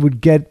think that he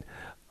would get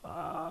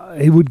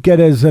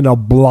as an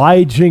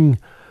obliging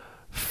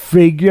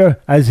figure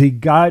as he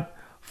got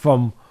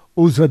from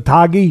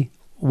Uzatagi,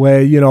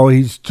 where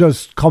he's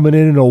just coming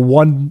in a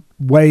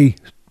one-way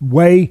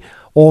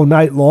all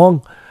night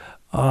long.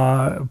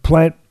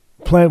 Plant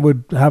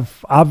would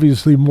have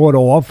obviously more to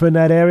offer in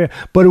that area,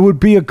 but it would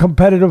be a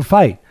competitive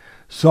fight.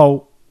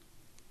 So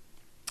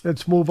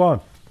let's move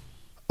on.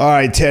 All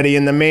right, Teddy,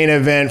 in the main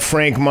event,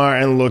 Frank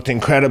Martin looked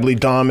incredibly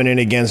dominant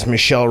against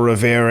Michel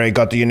Rivera.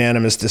 Got the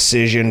unanimous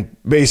decision,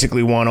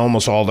 basically won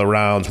almost all the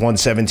rounds,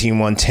 117,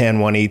 110,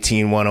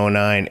 118,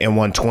 109, and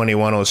 120,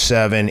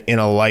 107 in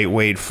a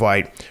lightweight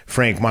fight.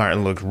 Frank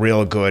Martin looked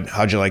real good.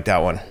 How'd you like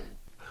that one?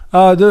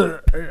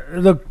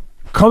 The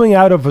coming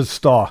out of a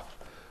star,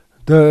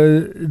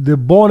 the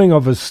borning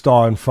of a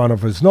star in front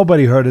of us.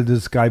 Nobody heard of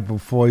this guy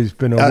before. He's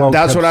been a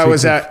that's what I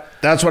was at.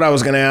 That's what I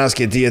was going to ask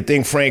you. Do you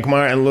think Frank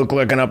Martin looked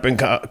like an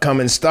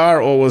up-and-coming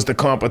star, or was the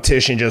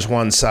competition just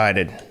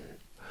one-sided?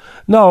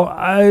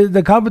 No,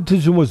 the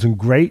competition wasn't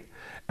great,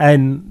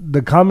 and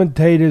the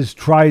commentators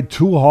tried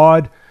too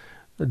hard.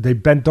 They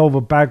bent over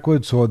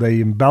backwards, or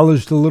they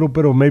embellished a little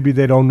bit, or maybe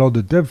they don't know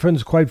the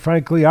difference, quite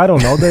frankly. I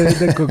don't know.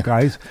 They're good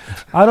guys.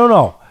 I don't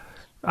know.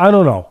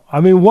 I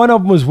mean, one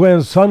of them was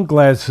wearing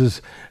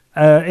sunglasses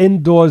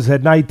indoors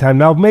at nighttime.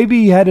 Now,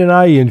 maybe he had an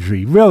eye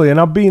injury, really, and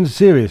I'm being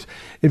serious.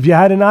 If you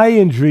had an eye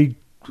injury,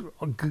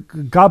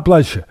 God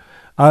bless you.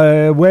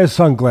 Wear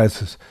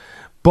sunglasses.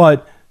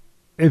 But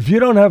if you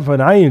don't have an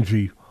eye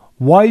injury,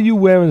 why are you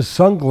wearing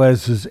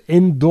sunglasses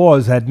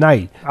indoors at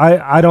night?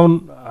 I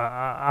don't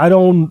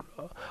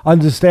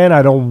understand.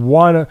 I don't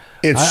want to.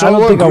 It's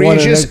so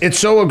egregious. It's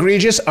so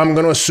egregious. I'm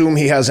going to assume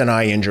he has an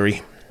eye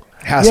injury.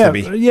 Has to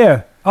be.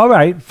 Yeah. All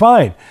right.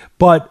 Fine.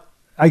 But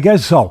I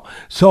guess so.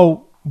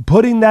 So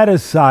putting that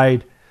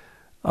aside,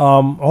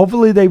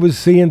 hopefully they were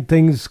seeing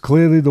things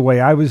clearly the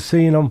way I was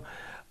seeing them.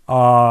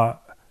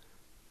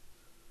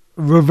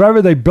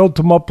 Rivera, they built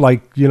him up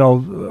like,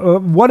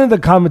 one of the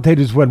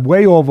commentators went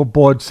way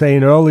overboard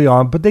saying early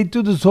on, but they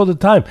do this all the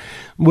time,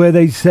 where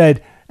they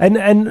said, and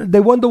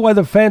they wonder why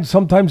the fans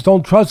sometimes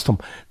don't trust him.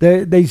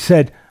 They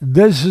said,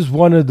 this is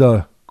one of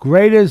the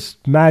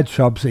greatest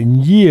matchups in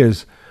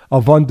years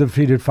of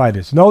undefeated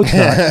fighters. No, it's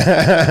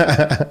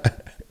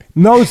not.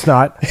 No, it's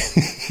not.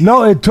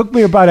 No, it took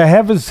me about a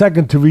half a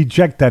second to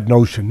reject that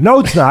notion. No,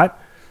 it's not.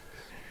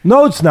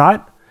 No, it's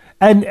not.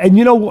 And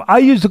I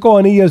used to go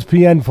on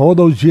ESPN for all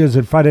those years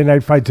at Friday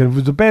Night Fights, and it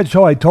was a bad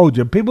show, I told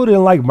you. People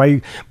didn't like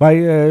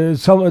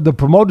some of the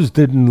promoters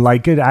didn't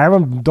like it.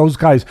 Aram, those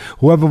guys,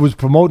 whoever was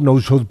promoting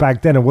those shows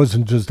back then, it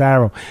wasn't just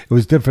Aram. It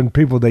was different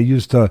people. They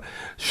used to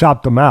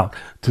shop them out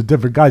to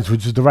different guys,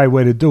 which is the right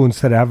way to do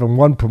instead of having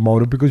one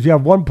promoter, because you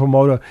have one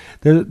promoter,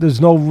 there's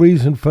no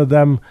reason for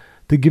them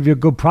to give you a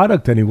good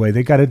product anyway.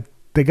 They got a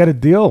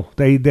deal.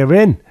 They're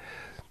in.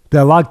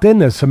 They're locked in.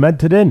 They're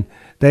cemented in.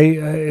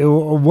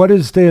 What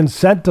is the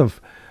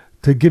incentive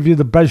to give you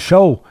the best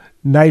show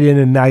night in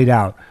and night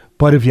out?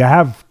 But if you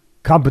have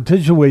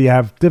competition where you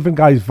have different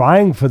guys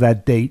vying for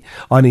that date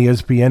on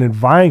ESPN and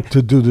vying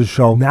to do the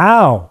show,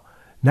 now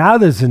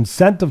there's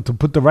incentive to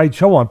put the right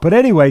show on. But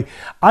anyway,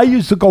 I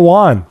used to go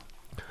on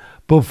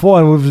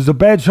before, and if it was a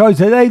bad show, I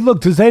said, hey,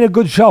 look, this ain't a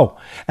good show.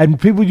 And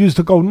people used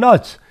to go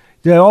nuts.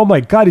 Yeah, oh my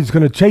God, he's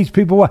going to chase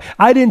people away.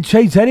 I didn't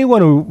chase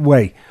anyone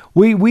away.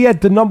 We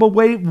had the number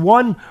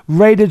one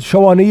rated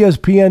show on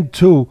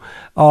ESPN2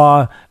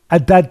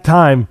 at that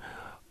time.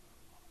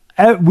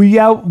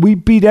 We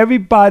beat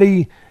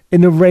everybody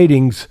in the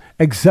ratings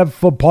except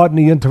for Pardon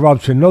the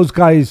Interruption. Those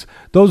guys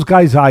are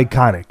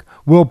iconic.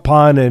 Will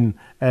Pond and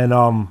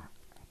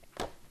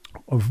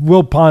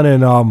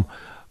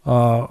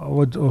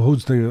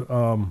who's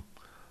the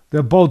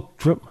they're both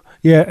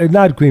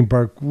not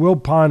Greenberg. Will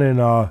Pond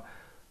and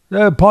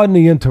Pardon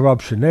the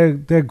Interruption.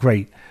 They're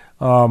great.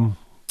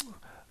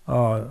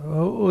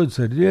 What's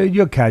it? Yeah,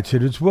 you'll catch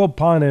it. It's Will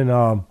Pond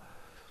and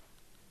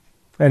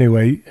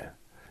anyway.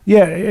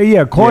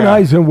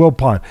 Kornheiser and Will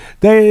Pond.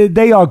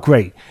 They are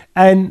great.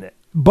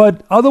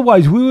 But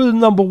otherwise we were the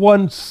number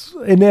ones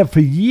in there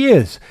for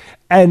years.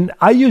 And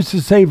I used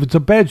to say if it's a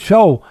bad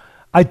show,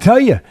 I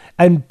tell you.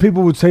 And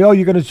people would say, oh,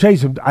 you're gonna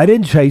chase him. I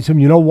didn't chase him.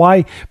 You know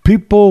why?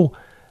 People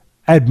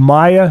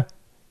admire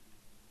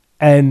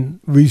and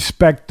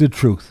respect the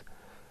truth.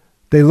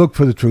 They look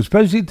for the truth,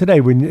 especially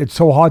today when it's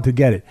so hard to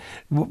get it.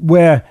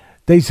 Where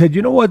they said,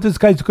 you know what, this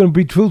guy's going to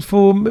be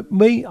truthful with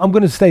me. I'm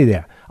going to stay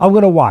there. I'm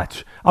going to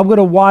watch.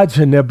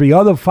 And there'll be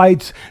other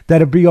fights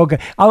that'll be okay.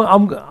 I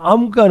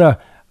am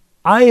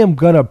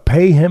gonna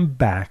pay him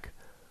back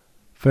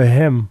for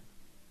him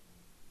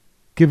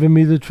giving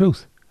me the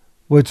truth,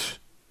 which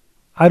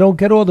I don't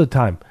get all the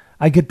time.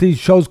 I get these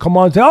shows come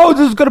on and say, oh,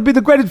 this is going to be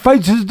the greatest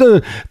fight since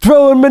the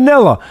Thrill in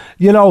Manila,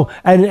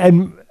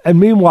 and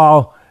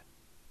meanwhile,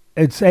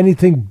 it's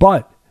anything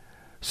but.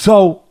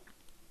 So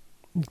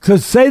to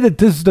say that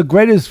this is the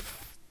greatest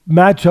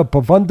matchup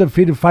of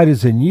undefeated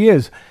fighters in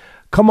years,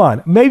 come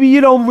on. Maybe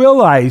you don't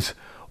realize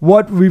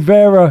what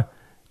Rivera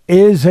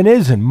is and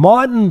isn't.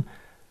 Martin,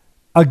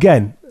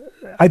 again,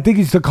 I think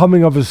he's the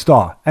coming of a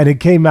star, and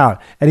it came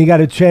out, and he got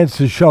a chance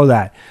to show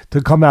that,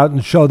 to come out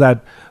and show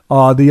that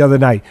the other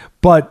night.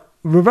 But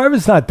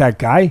Rivera's not that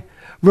guy.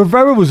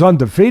 Rivera was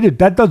undefeated.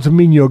 That doesn't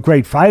mean you're a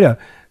great fighter.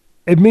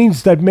 It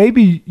means that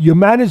maybe your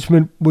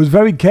management was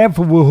very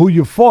careful with who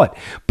you fought.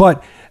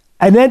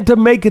 And then to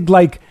make it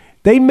like,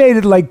 they made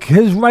it like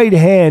his right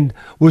hand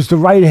was the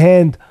right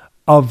hand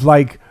of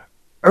like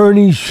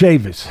Ernie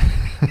Shavers.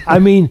 I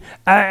mean,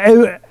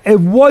 it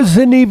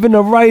wasn't even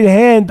a right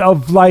hand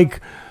of like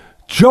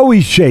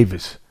Joey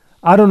Shavers.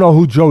 I don't know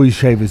who Joey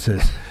Shavers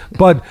is.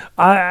 But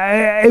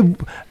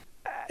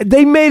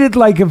they made it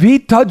like if he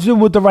touched him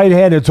with the right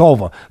hand, it's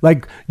over.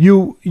 Like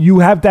you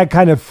have that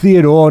kind of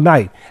theater all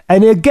night.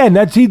 And again,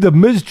 that's either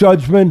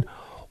misjudgment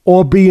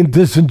or being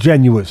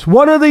disingenuous.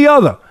 One or the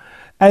other.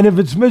 And if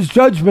it's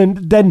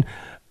misjudgment, then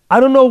I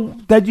don't know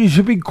that you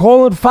should be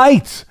calling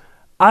fights.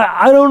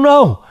 I don't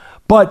know.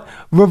 But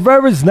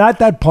Rivera's not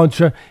that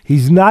puncher.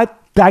 He's not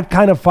that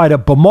kind of fighter.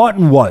 But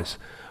Martin was.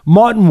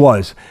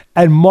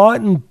 And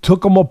Martin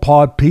took him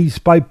apart piece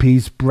by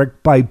piece,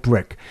 brick by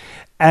brick.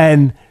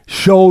 and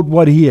showed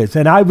what he is.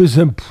 And I was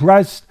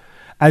impressed,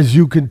 as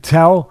you can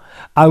tell.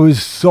 I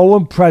was so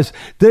impressed.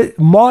 That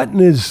Martin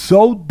is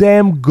so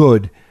damn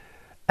good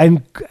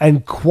and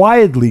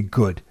quietly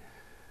good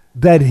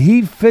that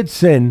he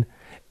fits in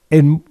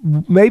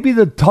maybe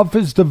the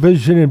toughest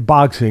division in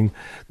boxing.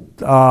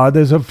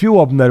 There's a few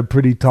of them that are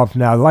pretty tough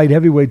now. Light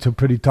heavyweights are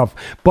pretty tough.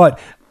 But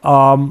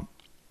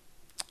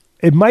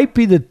it might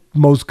be the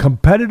most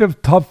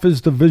competitive,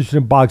 toughest division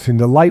in boxing,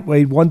 the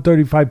lightweight,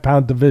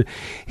 135-pound division.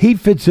 He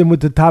fits in with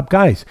the top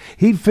guys.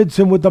 He fits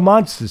in with the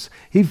monsters.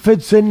 He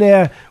fits in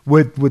there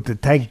with the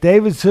Tank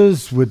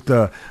Davises, with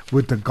the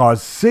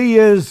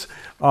Garcias.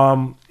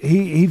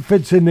 He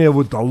fits in there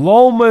with the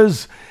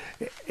Lomas.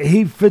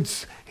 He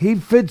fits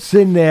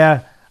in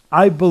there,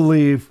 I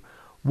believe,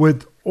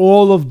 with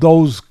all of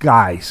those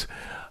guys.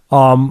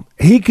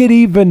 He could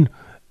even,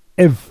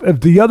 if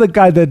the other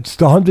guy that's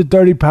the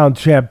 130-pound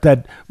champ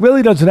that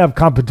really doesn't have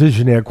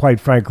competition there, quite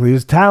frankly,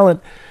 his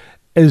talent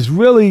is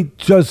really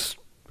just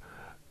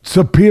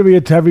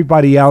superior to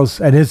everybody else,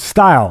 and his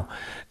style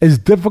is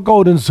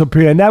difficult and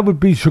superior, and that would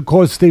be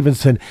Shakur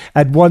Stevenson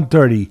at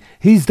 130.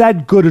 He's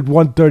that good at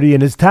 130,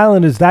 and his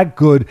talent is that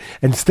good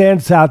and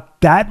stands out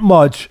that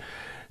much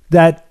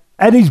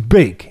and he's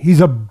big. He's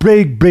a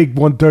big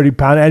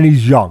 130-pound, and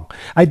he's young.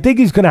 I think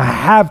he's going to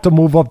have to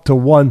move up to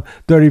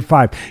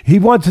 135. He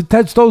wants to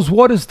test those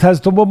waters,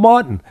 test them with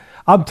Martin.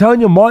 I'm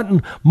telling you,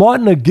 Martin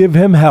will give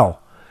him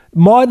hell.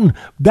 Martin,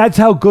 that's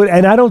how good,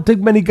 and I don't think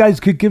many guys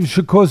could give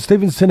Shakur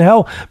Stevenson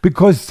hell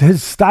because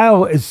his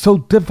style is so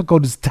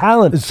difficult. His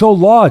talent is so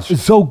large,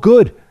 it's so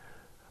good.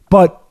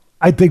 But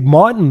I think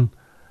Martin,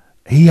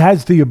 he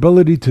has the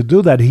ability to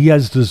do that. He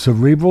has the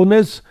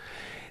cerebralness.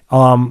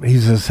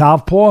 He's a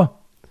southpaw.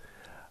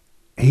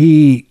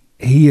 He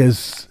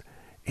is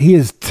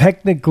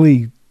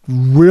technically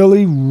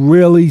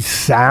really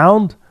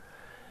sound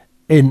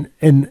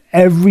in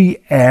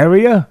every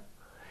area.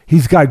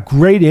 He's got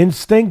great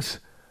instincts.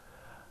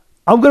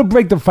 I'm going to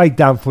break the fight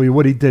down for you,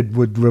 what he did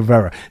with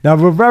Rivera. Now,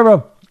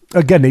 Rivera,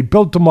 again, they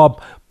built him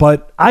up,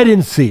 but I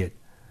didn't see it.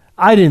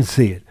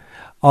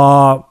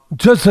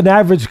 Just an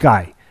average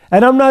guy.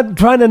 And I'm not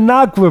trying to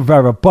knock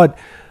Rivera, but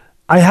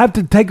I have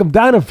to take him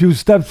down a few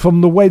steps from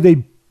the way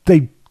the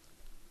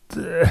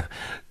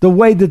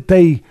way that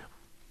they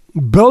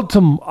built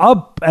him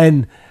up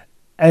and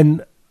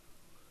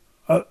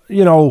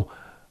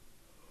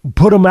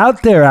put him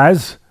out there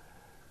as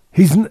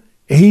he's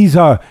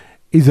a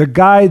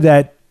guy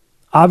that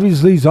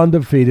obviously is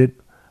undefeated.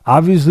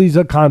 Obviously, he's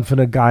a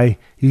confident guy.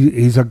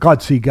 He's a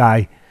gutsy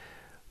guy,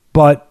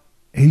 but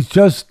he's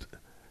just,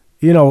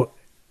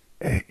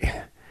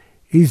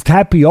 he's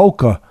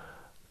tapioca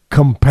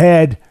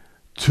compared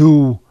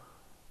to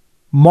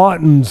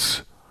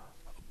Martin's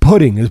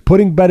pudding. Is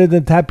pudding better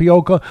than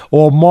tapioca?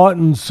 Or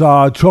Martin's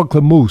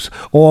chocolate mousse?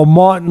 Or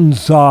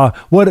Martin's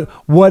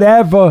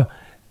whatever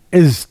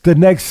is the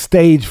next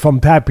stage from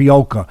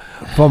tapioca?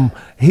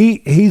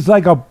 He's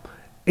like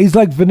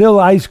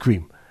vanilla ice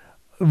cream,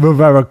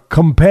 Rivera,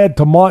 compared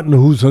to Martin,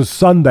 who's a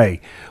sundae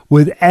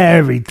with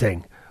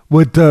everything.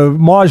 With the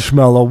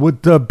marshmallow,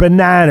 with the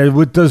banana,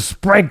 with the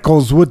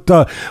sprinkles, with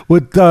the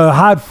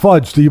hot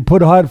fudge. Do you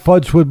put hot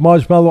fudge with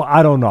marshmallow?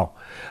 I don't know.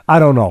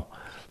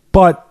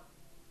 But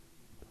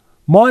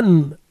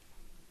Martin,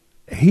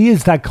 he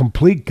is that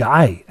complete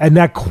guy and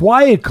that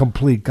quiet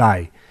complete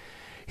guy.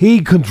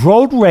 He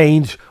controlled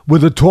range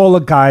with a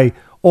taller guy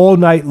all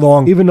night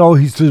long, even though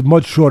he's a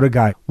much shorter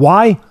guy.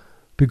 Why?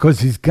 Because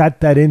he's got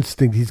that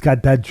instinct. He's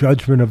got that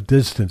judgment of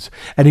distance,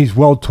 and he's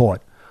well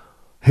taught.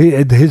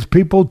 His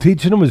people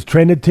teaching him, his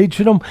trainer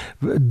teaching him,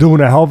 doing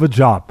a hell of a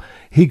job.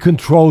 He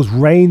controls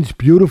range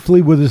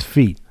beautifully with his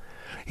feet.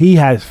 He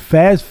has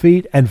fast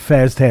feet and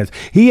fast hands.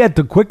 He had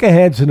the quicker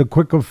hands and the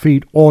quicker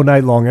feet all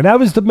night long, and that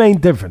was the main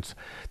difference.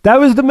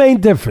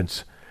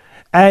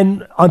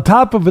 And on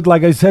top of it,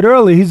 like I said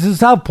earlier, he's a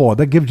southpaw.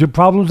 That gives you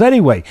problems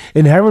anyway.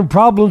 Inherent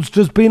problems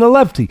just being a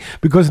lefty,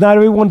 because not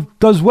everyone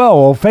does well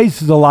or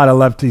faces a lot of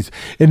lefties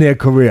in their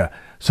career.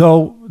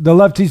 So the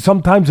lefty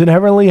sometimes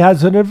inherently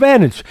has an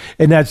advantage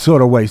in that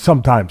sort of way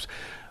sometimes.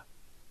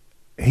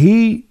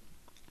 He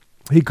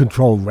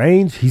controlled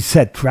range. He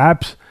set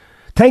traps.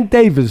 Tank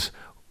Davis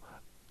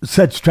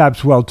sets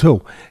traps well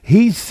too.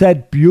 He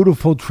set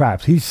beautiful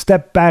traps. He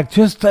stepped back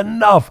just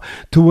enough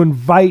to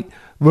invite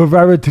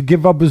Rivera to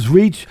give up his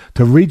reach,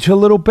 to reach a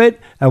little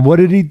bit. And what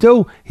did he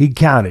do? He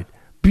counted.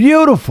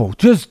 Beautiful.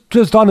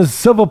 Just on a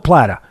silver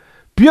platter.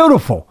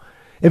 Beautiful.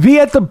 If he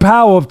had the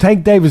power of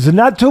Tank Davis, and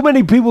not too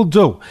many people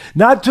do.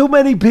 Not too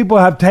many people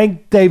have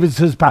Tank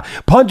Davis's power.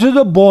 Punches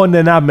are born,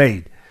 they're not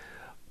made.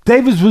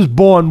 Davis was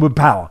born with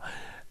power.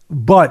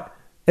 But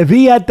if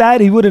he had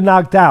that, he would have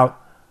knocked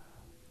out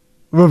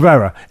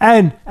Rivera.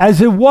 And as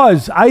it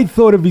was, I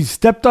thought if he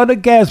stepped on the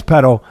gas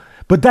pedal,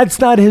 but that's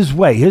not his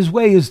way. His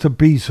way is to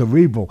be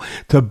cerebral,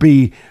 to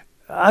be,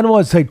 I don't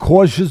want to say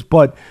cautious,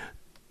 but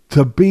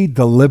to be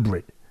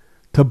deliberate.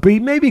 To be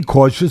maybe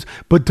cautious,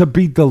 but to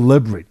be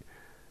deliberate.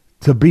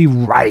 To be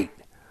right.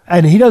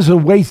 And he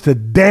doesn't waste a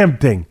damn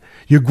thing.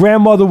 Your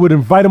grandmother would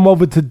invite him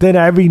over to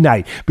dinner every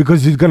night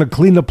because he's going to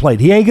clean the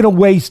plate. He ain't going to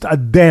waste a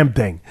damn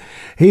thing.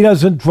 He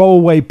doesn't throw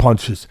away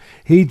punches.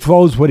 He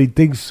throws what he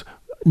thinks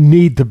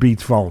need to be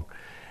thrown.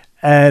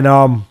 And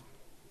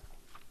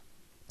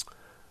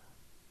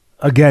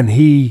again,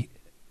 he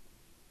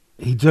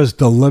just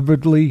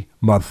deliberately,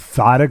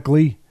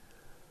 methodically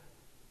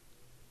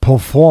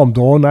performed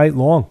all night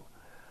long.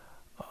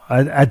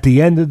 At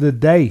the end of the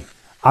day,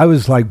 I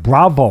was like,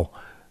 bravo,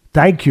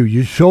 thank you.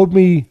 You showed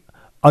me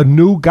a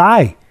new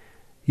guy.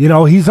 You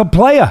know, he's a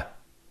player.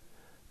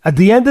 At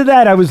the end of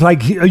that, I was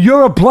like,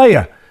 you're a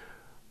player.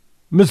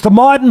 Mr.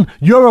 Martin,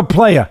 you're a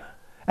player.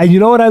 And you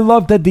know what I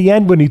loved at the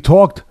end when he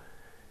talked?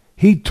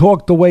 He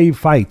talked the way he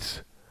fights.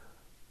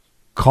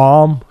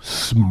 Calm,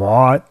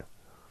 smart,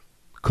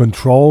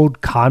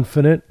 controlled,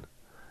 confident,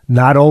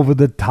 not over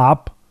the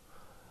top.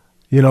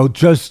 You know,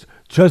 just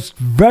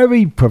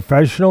very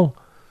professional,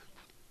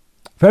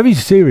 very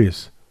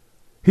serious.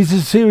 He's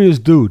a serious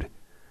dude.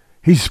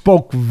 He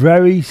spoke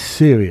very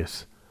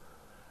serious.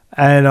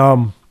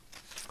 And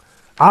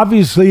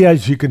obviously,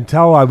 as you can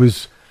tell, I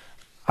was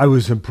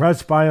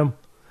impressed by him.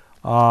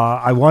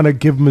 I want to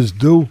give him his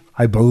due.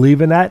 I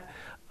believe in that.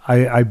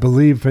 I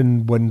believe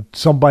in when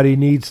somebody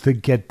needs to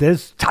get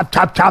this, chop,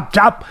 chop, chop,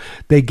 chop,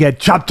 they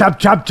get chop, chop,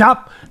 chop,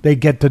 chop. They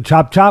get the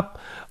chop, chop.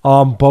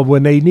 But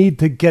when they need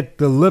to get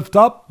the lift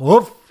up,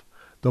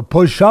 the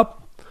push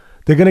up,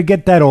 they're going to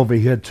get that over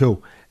here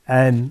too.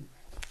 And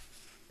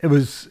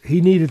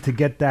he needed to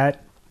get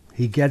that.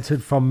 He gets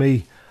it from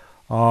me.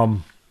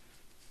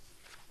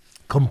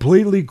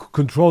 Completely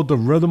controlled the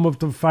rhythm of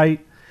the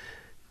fight.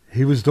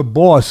 He was the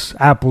boss,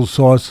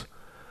 applesauce.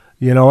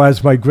 You know,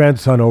 as my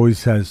grandson always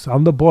says,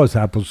 I'm the boss,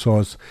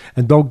 applesauce.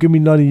 And don't give me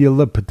none of your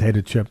lip,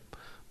 potato chip.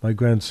 My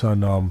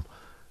grandson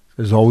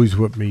is always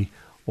with me.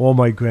 All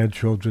my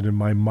grandchildren in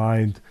my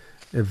mind,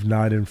 if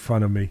not in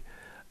front of me.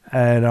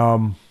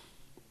 And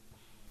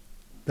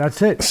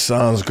that's it.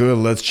 Sounds good.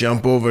 Let's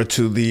jump over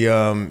to the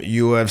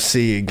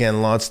UFC.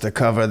 Again, lots to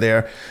cover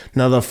there.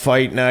 Another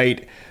fight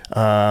night.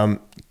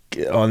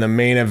 On the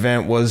main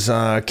event was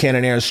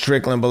Cannonier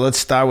Strickland, but let's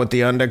start with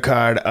the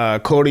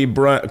undercard. Cody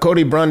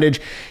Brundage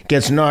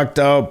gets knocked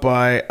out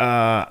by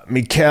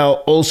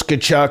Mikhail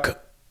Oleksiejczuk.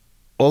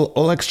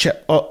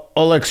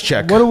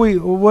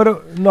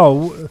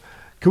 No.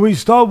 Can we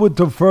start with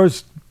the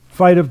first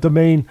fight of the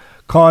main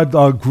card,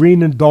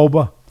 Green and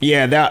Dober?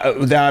 Yeah,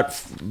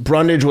 that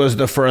Brundage was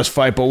the first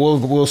fight, but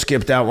we'll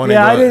skip that one.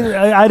 Yeah,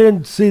 I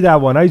didn't see that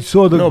one. I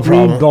saw the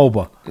Green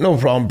Dober. No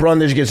problem.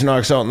 Brundage gets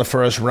knocked out in the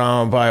first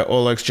round by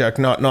Oleksiejczuk.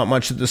 Not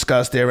much to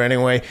discuss there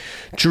anyway.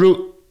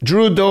 Drew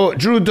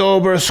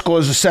Dober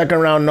scores a second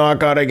round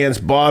knockout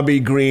against Bobby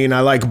Green. I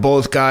like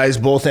both guys,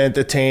 both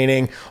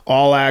entertaining,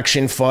 all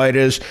action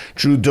fighters.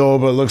 Drew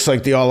Dober looks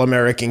like the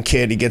All-American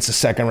kid. He gets a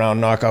second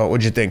round knockout.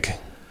 What'd you think?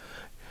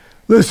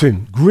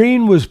 Listen,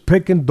 Green was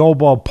picking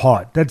Dober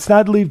apart. Let's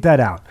not leave that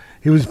out.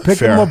 He was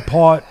picking him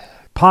apart,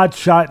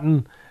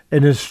 pot-shotting,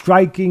 in his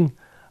striking.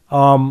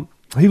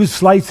 He was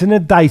slicing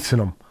and dicing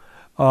him.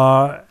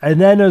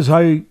 And then as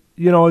I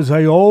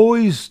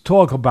always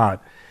talk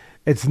about,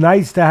 it's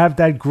nice to have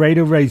that great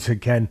eraser,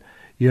 Ken.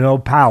 You know,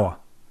 power.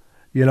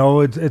 You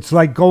know, it's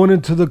like going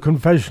into the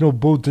confessional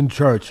booth in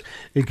church.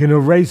 It can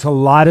erase a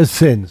lot of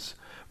sins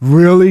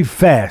really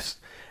fast.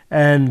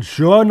 And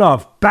sure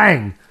enough,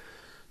 bang!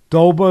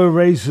 Dober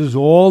erases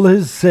all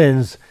his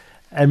sins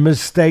and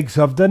mistakes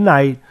of the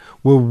night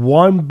with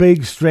one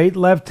big straight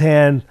left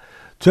hand,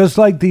 just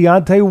like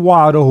Deontay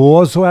Wilder, who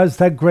also has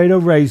that great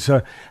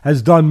eraser,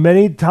 has done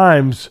many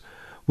times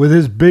with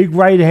his big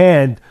right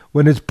hand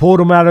when it's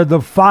pulled him out of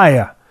the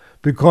fire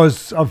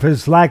because of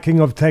his lacking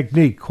of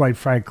technique, quite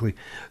frankly.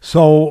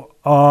 So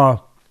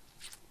that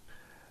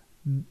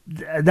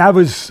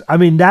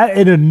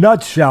in a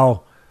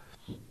nutshell,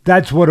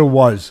 that's what it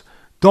was.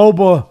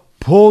 Dober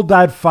pulled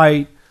that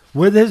fight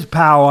with his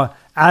power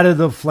out of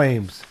the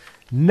flames.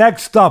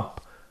 Next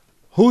up,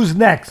 who's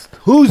next?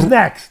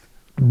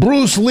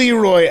 Bruce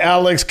Leroy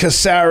Alex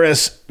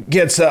Caceres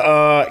gets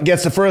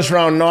a first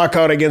round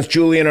knockout against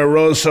Julian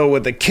Erosa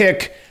with a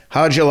kick.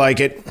 How'd you like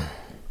it?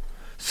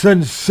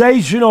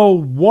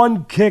 Sensational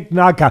one kick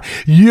knockout.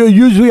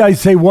 Usually I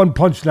say one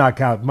punch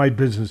knockout, my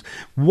business.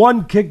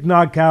 One kick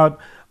knockout.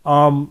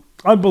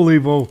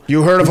 Unbelievable.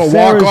 You heard of a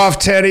walk-off,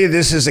 Teddy?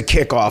 This is a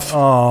kickoff.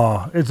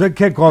 Oh, it's a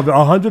kickoff,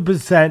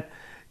 100%.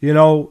 You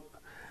know,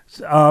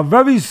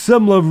 very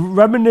similar,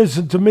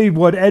 reminiscent to me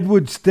what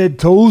Edwards did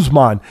to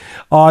Usman.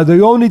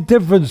 The only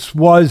difference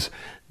was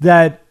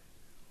that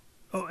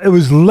it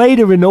was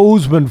later in the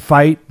Usman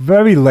fight,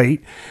 very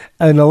late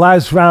in the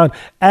last round,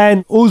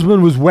 and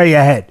Usman was way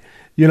ahead.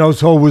 You know,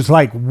 so it was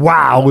like,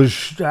 wow, it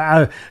was,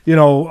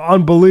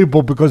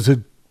 unbelievable because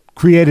it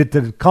created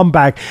the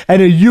comeback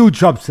and a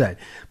huge upset.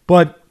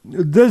 But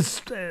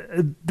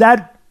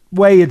that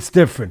way it's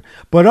different.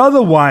 But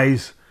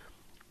otherwise,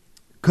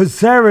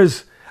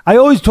 Caceres, I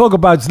always talk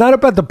about, it's not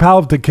about the power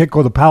of the kick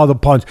or the power of the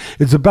punch.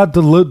 It's about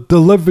the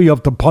delivery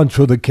of the punch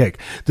or the kick,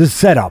 the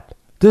setup,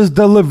 this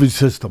delivery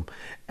system.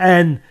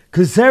 And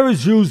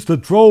Caceres used the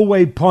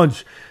throwaway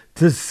punch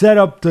to set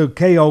up the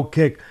KO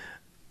kick.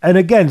 And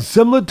again,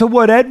 similar to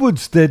what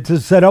Edwards did to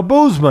set up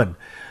Usman.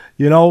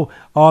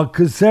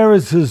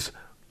 Caceres is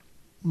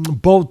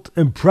both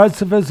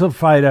impressive as a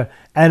fighter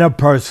and a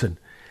person.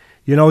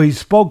 He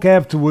spoke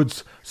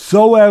afterwards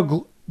so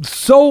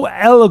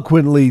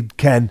eloquently,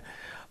 Ken.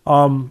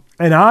 And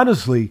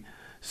honestly,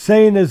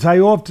 saying, as I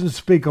often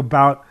speak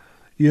about,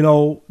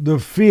 the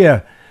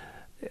fear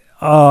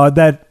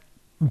that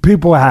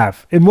people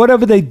have in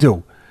whatever they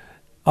do.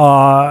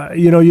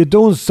 You're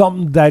doing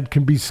something that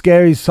can be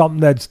scary, something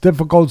that's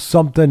difficult,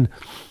 something,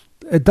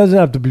 it doesn't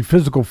have to be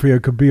physical fear,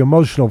 it could be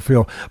emotional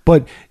fear,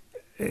 but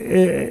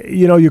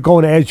you're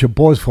going to ask your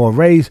boss for a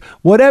raise,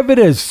 whatever it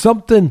is,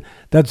 something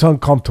that's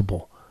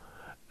uncomfortable.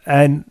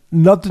 And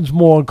nothing's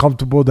more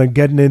uncomfortable than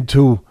getting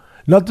into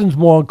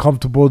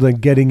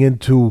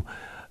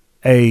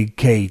a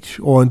cage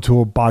or into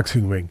a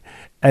boxing ring,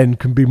 and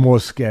can be more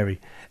scary.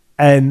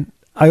 And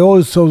I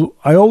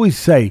always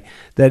say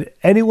that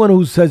anyone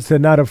who says they're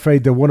not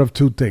afraid, they're one of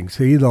two things.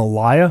 They're either a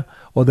liar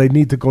or they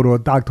need to go to a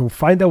doctor.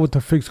 Find out what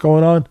the frick's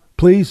going on,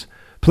 please,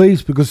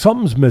 because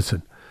something's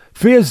missing.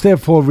 Fear is there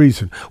for a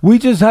reason. We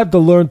just have to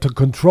learn to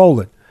control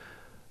it,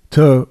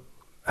 to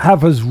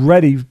have us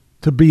ready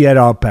to be at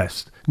our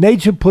best.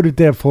 Nature put it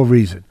there for a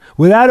reason.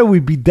 Without it,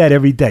 we'd be dead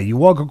every day. You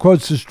walk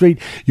across the street,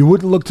 you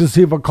wouldn't look to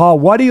see if a car.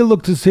 Why do you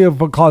look to see if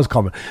a car's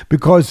coming?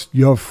 Because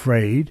you're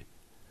afraid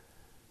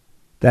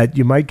that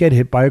you might get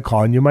hit by a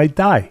car and you might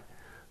die.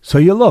 So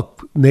you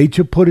look.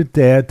 Nature put it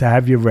there to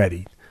have you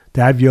ready,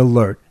 to have you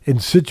alert in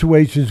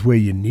situations where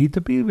you need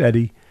to be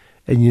ready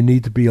and you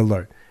need to be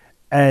alert.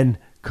 And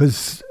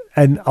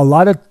a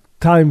lot of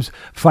times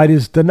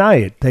fighters deny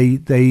it.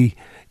 They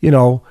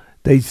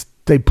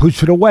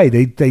push it away.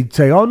 They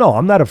say, "Oh no,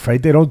 I'm not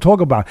afraid." They don't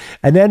talk about it.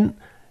 And then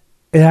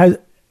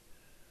it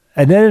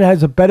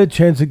has a better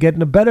chance of getting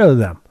the better of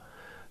them,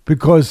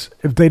 because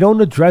if they don't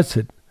address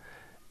it,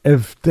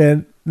 if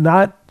they're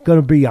not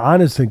going to be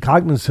honest and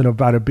cognizant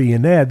about it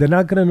being there, they're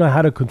not going to know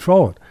how to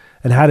control it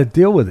and how to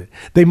deal with it.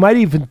 They might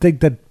even think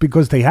that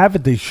because they have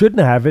it, they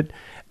shouldn't have it,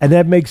 and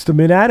that makes them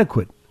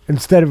inadequate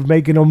instead of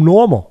making them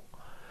normal.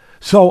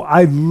 So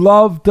I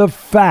love the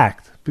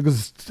fact,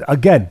 because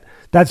again,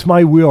 that's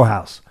my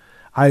wheelhouse.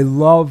 I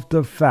love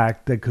the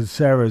fact that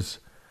Caceres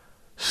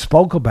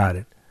spoke about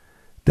it,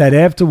 that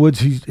afterwards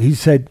he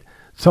said,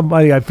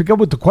 somebody, I forget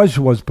what the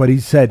question was, but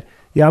he said,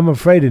 "Yeah, I'm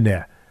afraid in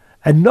there."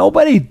 And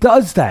nobody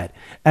does that.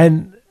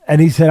 And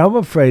he said, "I'm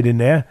afraid in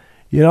there,"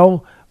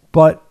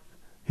 but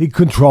he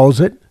controls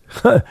it.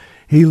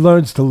 He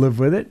learns to live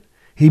with it.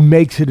 He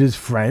makes it his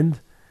friend.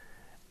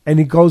 And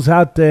he goes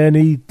out there and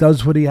he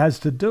does what he has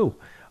to do.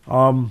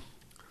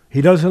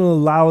 He doesn't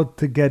allow it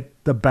to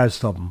get the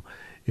best of him.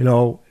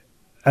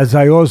 As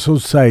I also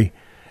say,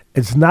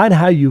 it's not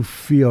how you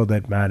feel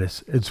that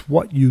matters. It's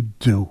what you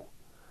do.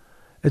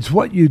 It's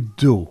what you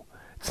do.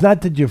 It's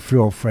not that you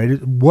feel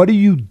afraid. What do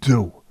you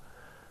do?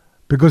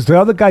 Because the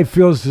other guy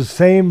feels the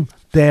same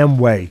damn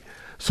way.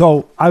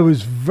 So I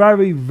was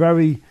very,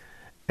 very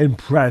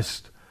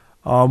impressed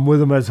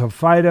with him as a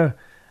fighter,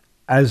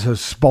 as a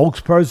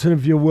spokesperson,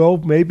 if you will,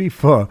 maybe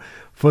for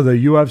the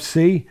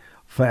UFC,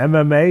 for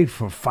MMA,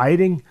 for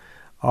fighting.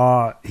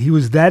 He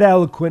was that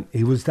eloquent.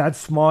 He was that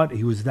smart.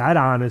 He was that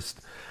honest.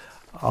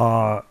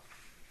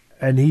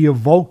 And he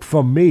evoked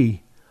from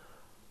me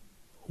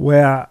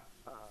where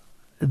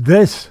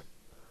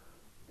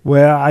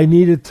I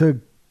needed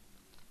to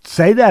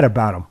say that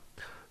about him.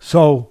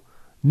 So,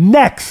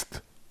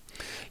 next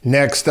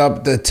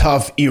up, the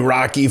tough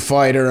Iraqi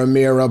fighter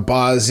Amir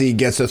Abazi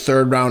gets a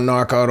third-round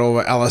knockout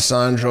over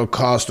Alessandro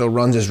Costa,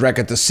 runs his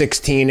record to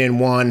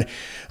 16-1.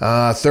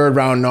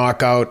 Third-round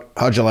knockout.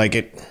 How'd you like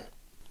it?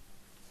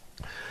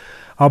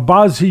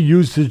 Abazi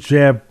used his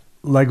jab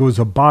like it was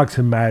a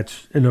boxing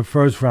match in the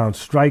first round,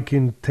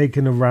 striking,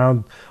 taking the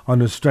round on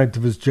the strength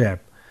of his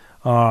jab.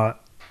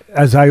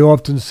 As I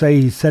often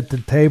say, he set the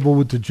table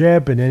with the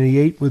jab and then he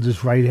ate with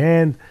his right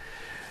hand.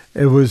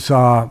 It was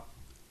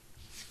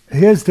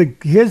here's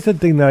the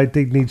thing that I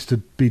think needs to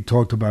be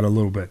talked about a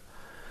little bit.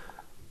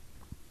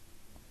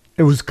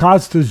 It was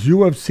Costa's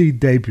UFC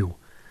debut,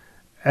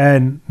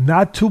 and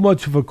not too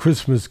much of a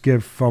Christmas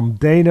gift from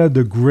Dana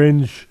the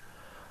Grinch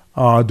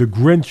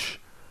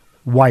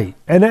White.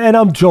 And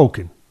I'm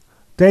joking.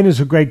 Dana's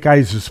a great guy.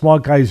 He's a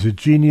smart guy. He's a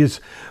genius.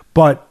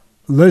 But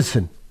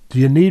listen, do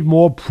you need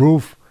more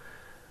proof?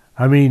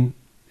 I mean,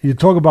 you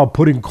talk about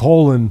putting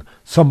coal in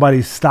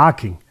somebody's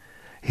stocking.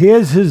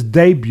 Here's his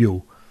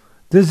debut.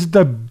 This is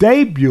the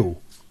debut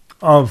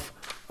of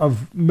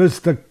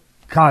Mr.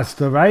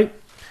 Costa, right?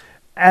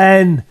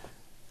 And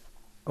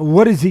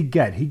what does he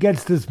get? He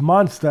gets this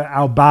monster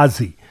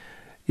Abazi.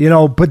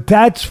 But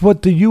that's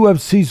what the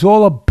UFC's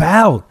all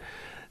about.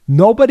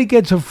 Nobody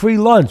gets a free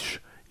lunch.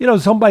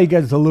 Somebody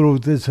gets a little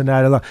this and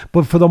that.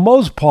 But for the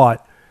most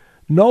part,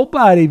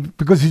 nobody,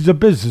 because he's a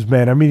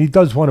businessman. I mean, he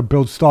does want to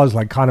build stars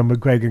like Conor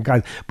McGregor and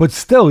guys. But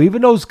still,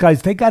 even those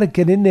guys, they got to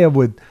get in there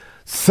with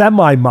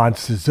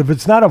semi-monsters. If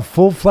it's not a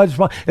full-fledged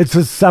monster, it's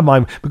a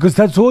semi, because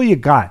that's all you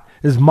got.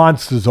 is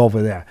monsters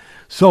over there.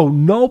 So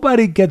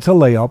nobody gets a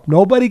layup.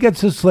 Nobody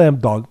gets a slam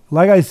dunk.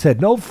 Like I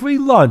said, no free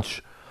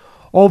lunch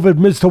over at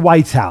Mr.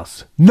 White's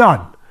house.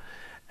 None.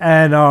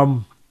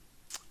 And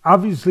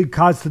obviously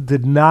Costa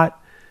did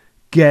not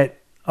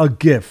get a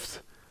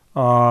gift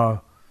in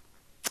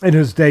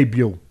his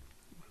debut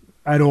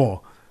at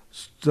all.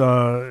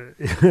 So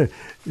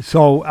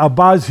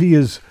Albazi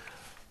is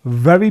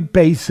very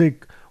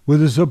basic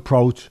with his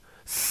approach,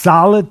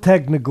 solid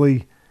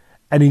technically,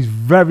 and he's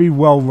very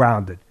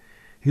well-rounded.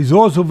 He's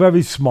also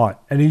very smart,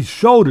 and he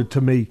showed it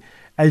to me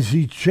as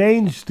he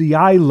changed the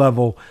eye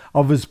level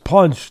of his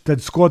punch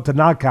that scored the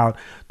knockout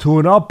to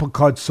an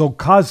uppercut so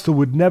Costa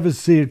would never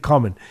see it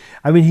coming.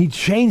 I mean, he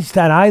changed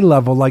that eye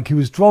level like he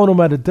was throwing him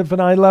at a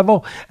different eye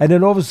level, and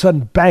then all of a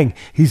sudden, bang,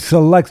 he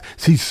selects.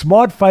 See,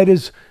 smart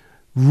fighters,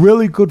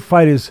 really good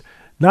fighters,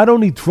 not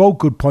only throw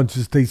good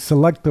punches, they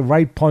select the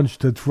right punch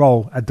to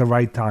throw at the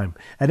right time.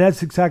 And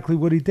that's exactly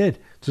what he did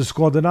to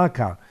score the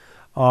knockout.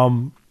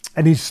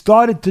 And he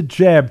started to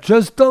jab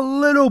just a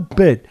little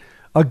bit,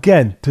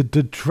 again, to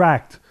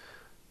detract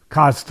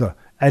Costa.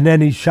 And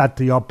then he shot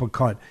the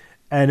uppercut.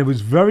 And it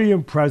was very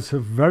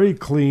impressive, very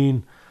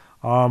clean.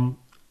 I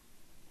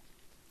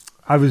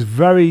was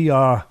very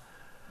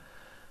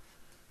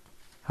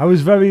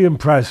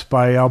impressed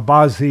by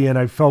Albazi, and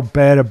I felt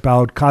bad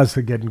about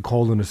Costa getting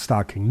cold in the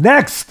stocking.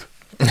 Next!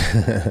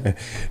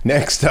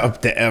 Next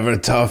up, the ever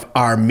tough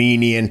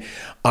Armenian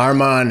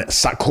Arman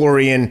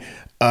Sakorian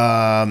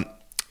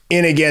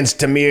in against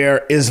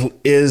Tamir is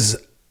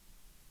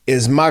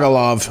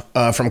Magalov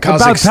from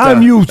Kazakhstan. About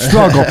time you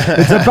struggle.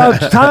 It's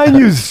about time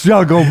you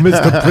struggle,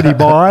 Mr. Pretty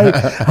Boy.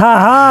 Ha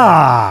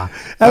ha!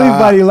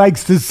 Everybody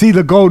likes to see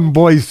the Golden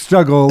Boys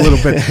struggle a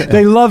little bit.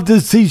 They love to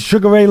see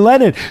Sugar Ray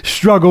Leonard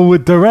struggle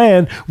with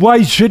Duran.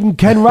 Why shouldn't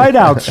Ken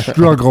Rideout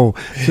struggle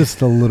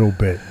just a little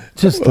bit?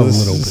 Just a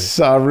little bit.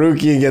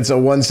 Sarukian gets a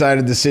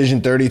one-sided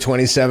decision,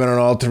 30-27 on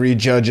all three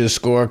judges'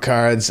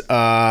 scorecards.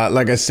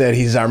 Like I said,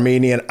 he's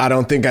Armenian. I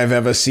don't think I've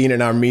ever seen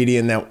an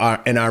Armenian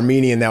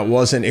that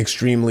wasn't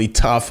extremely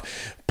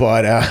tough.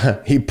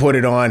 But he put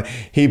it on.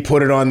 He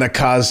put it on the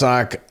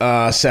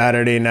Kazakh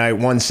Saturday night,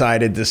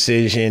 one-sided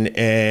decision,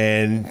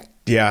 and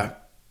yeah,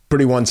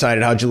 pretty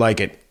one-sided. How'd you like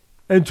it?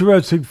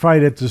 Interesting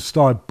fight at the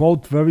start.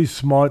 Both very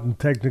smart and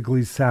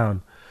technically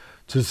sound.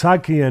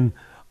 Tsakian,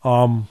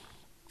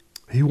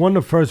 he won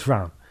the first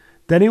round.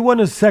 Then he won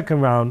the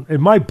second round, in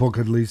my book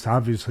at least,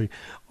 obviously,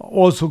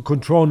 also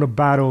controlling the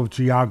battle of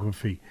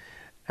geography.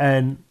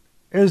 And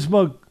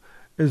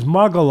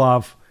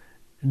Ismagulov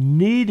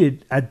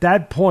needed, at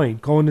that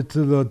point, going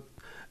into the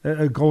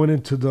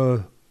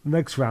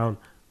next round,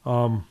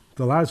 the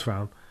last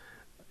round,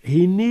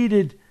 he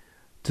needed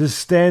to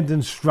stand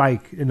and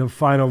strike in the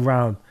final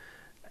round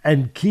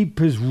and keep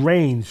his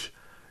range,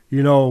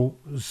 so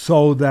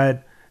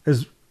that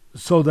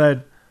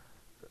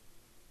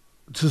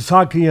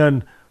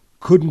Tsakian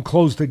couldn't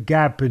close the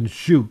gap and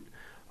shoot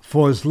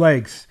for his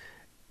legs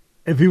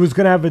if he was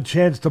going to have a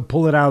chance to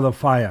pull it out of the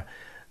fire.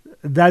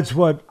 That's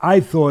what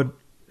I thought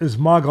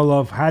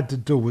Ismagulov had to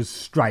do, was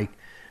strike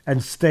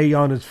and stay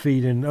on his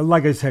feet and,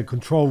 like I said,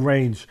 control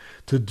range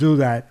to do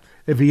that.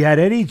 If he had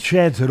any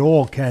chance at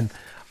all, Ken,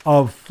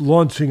 of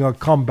launching a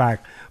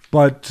comeback.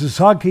 But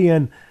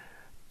Tsakian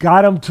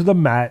got him to the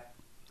mat,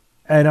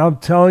 and I'm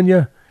telling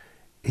you,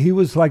 he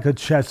was like a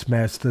chess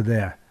master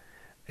there.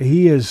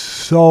 He is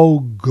so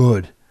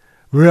good,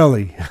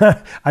 really.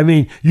 I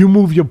mean, you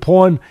move your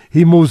pawn,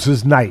 he moves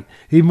his knight.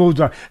 He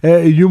moves.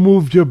 You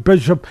move your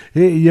bishop.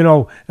 He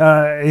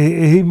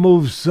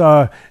moves.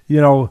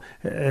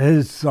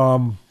 His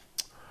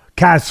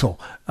castle.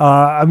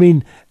 I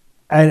mean,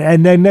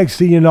 and then next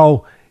thing you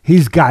know,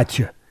 he's got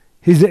you.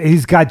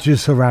 He's got you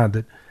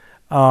surrounded.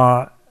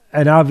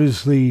 And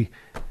obviously,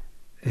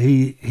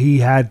 he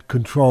had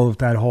control of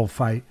that whole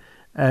fight,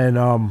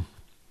 and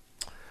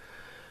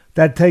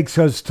that takes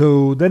us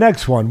to the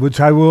next one, which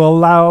I will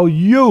allow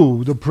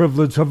you the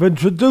privilege of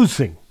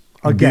introducing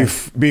again.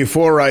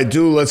 Before I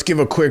do, let's give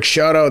a quick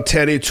shout out,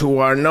 Teddy, to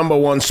our number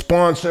one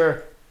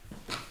sponsor,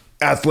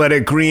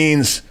 Athletic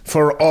Greens,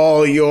 for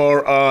all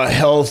your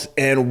health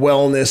and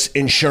wellness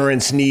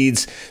insurance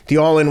needs. The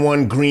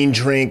all-in-one green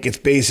drink. It's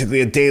basically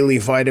a daily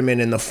vitamin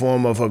in the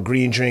form of a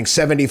green drink.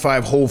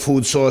 75 whole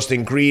food sourced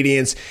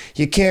ingredients.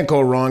 You can't go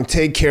wrong.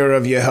 Take care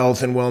of your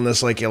health and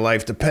wellness like your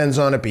life depends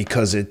on it,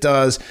 because it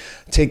does.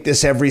 Take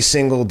this every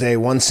single day.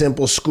 One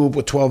simple scoop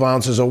with 12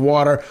 ounces of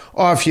water.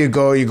 Off you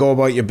go. You go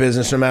about your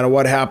business. No matter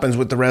what happens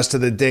with the rest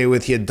of the day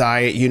with your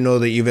diet, you know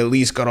that you've at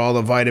least got all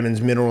the vitamins,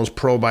 minerals,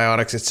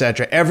 probiotics,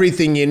 etc.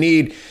 Everything you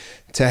need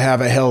to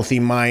have a healthy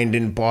mind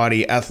and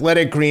body.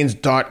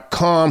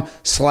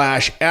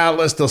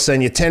 Athleticgreens.com/Atlas. They'll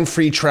send you 10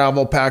 free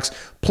travel packs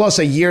plus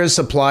a year's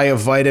supply of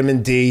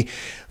vitamin D.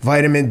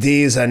 Vitamin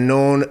D is a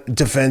known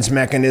defense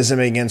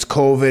mechanism against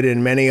COVID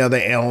and many other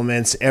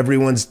ailments.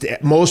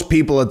 Most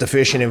people are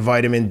deficient in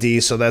vitamin D,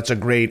 so that's a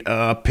great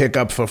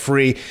pickup for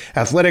free.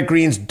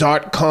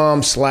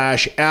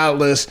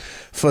 athleticgreens.com/Atlas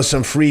for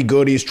some free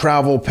goodies,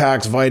 travel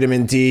packs,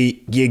 vitamin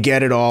D. You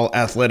get it all.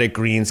 Athletic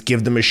Greens,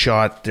 give them a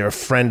shot. They're a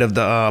friend of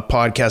the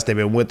podcast. They've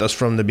been with us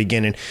from the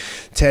beginning.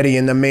 Teddy,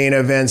 in the main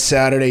event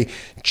Saturday,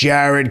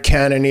 Jared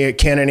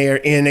Cannonier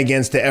in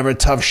against the ever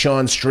tough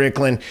Sean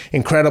Strickland.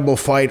 Incredible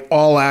fight,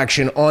 all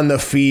action on the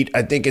feet.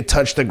 I think it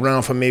touched the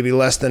ground for maybe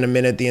less than a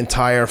minute the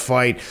entire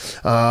fight.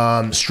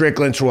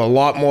 Strickland threw a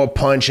lot more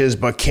punches,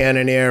 but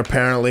Cannonier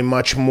apparently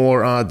much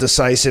more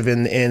decisive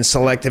and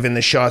selective in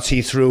the shots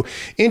he threw.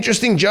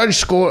 Interesting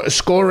judge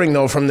scoring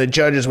though from the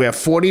judges. We have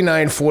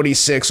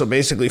 49-46, so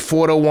basically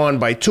 4-1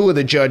 by two of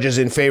the judges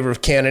in favor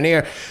of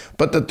Cannonier.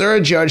 But the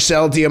third judge,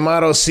 Sal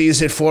D'Amato,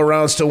 sees it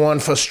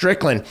 4-1 for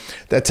Strickland.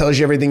 That tells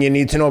you everything you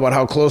need to know about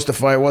how close the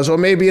fight was, or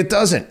maybe it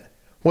doesn't.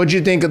 What'd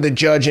you think of the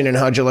judging and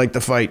how'd you like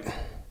the fight?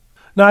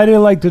 No, I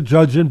didn't like the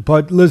judging,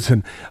 but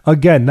listen,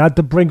 again, not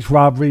the Brinks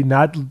robbery.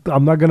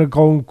 I'm not going to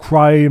go and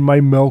cry in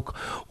my milk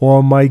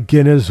or my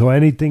Guinness or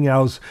anything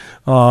else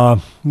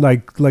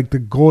like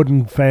the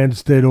Gordon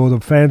fans did, or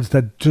the fans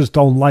that just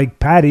don't like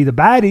Patty the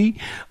Batty.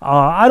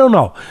 I don't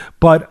know,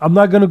 but I'm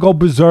not going to go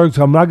berserk.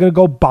 So I'm not going to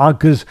go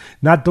bonkers.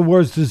 Not the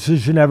worst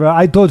decision ever.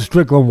 I thought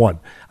Strickland won.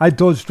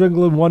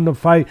 The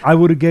fight. I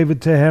would have gave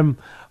it to him.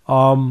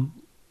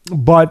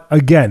 But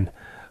again,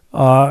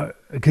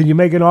 can you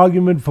make an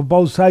argument for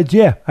both sides?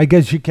 Yeah, I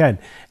guess you can.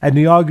 And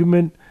the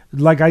argument,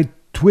 like I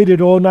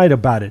tweeted all night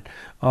about it.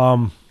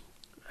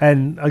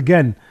 And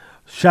again,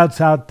 shouts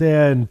out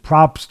there and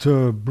props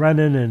to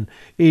Brennan and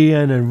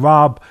Ian and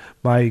Rob,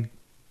 my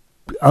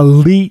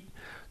elite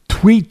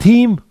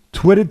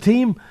Twitter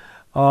team.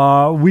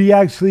 I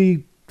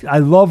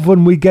love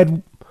when we get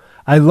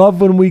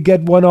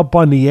one up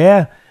on the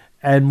air.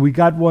 And we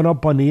got one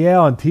up on the air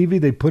on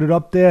TV. They put it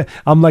up there.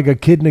 I'm like a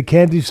kid in a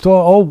candy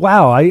store. Oh,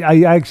 wow.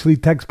 I actually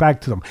text back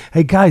to them.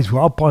 Hey, guys, we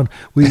got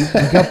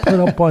put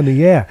up on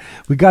the air.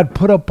 We got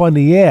put up on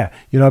the air.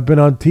 You know, I've been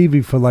on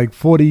TV for like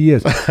 40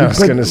 years. I was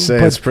going to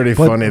say, it's pretty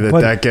funny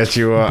that gets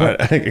you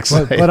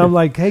excited. But I'm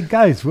like, hey,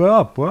 guys, we're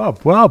up.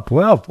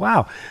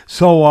 Wow.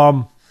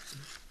 So,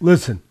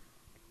 listen.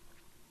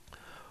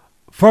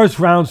 First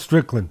round,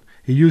 Strickland.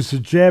 He used his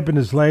jab in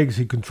his legs.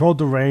 He controlled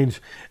the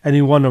range, and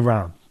he won the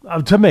round.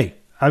 To me.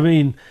 I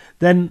mean,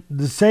 then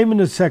the same in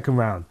the second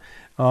round.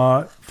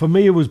 For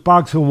me, it was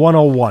boxing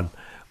 101,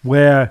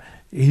 where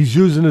he's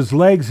using his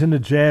legs and the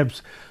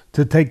jabs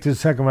to take the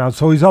second round.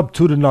 So he's up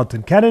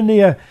 2-0.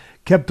 Cannonier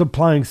kept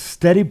applying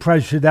steady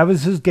pressure. That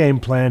was his game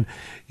plan.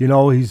 You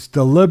know, he's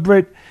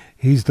deliberate.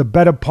 He's the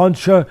better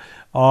puncher.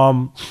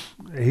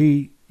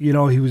 He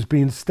was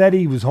being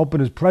steady. He was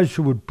hoping his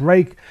pressure would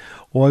break,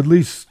 or at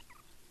least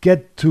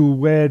get to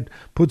where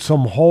put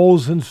some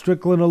holes in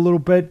Strickland a little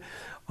bit.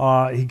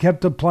 He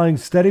kept applying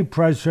steady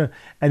pressure,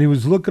 and he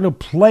was looking to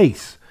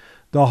place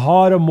the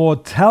harder, more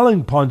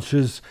telling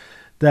punches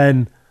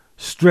than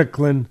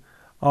Strickland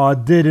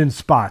did in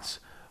spots.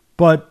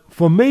 But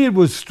for me, it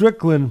was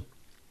Strickland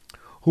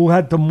who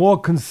had the more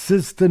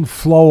consistent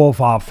flow of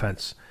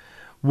offense,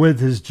 with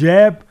his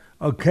jab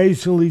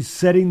occasionally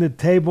setting the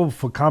table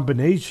for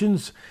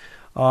combinations.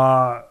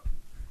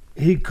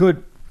 He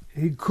could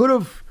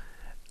have.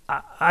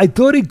 I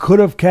thought he could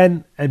have,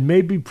 Ken,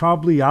 and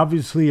probably,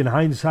 obviously, in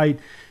hindsight,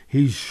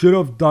 he should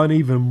have done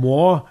even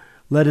more.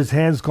 Let his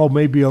hands go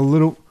maybe a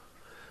little,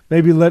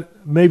 maybe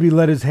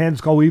let his hands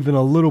go even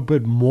a little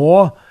bit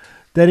more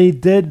than he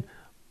did.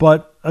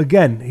 But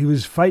again, he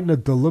was fighting a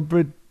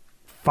deliberate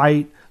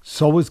fight.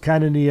 So was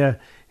Cannonier.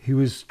 He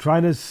was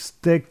trying to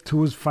stick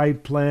to his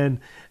fight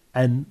plan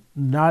and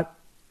not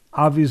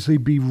obviously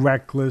be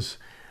reckless.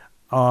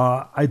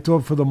 I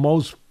thought for the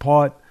most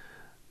part,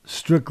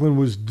 Strickland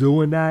was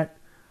doing that.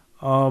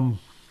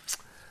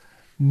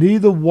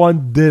 Neither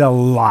one did a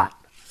lot.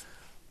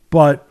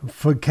 But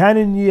for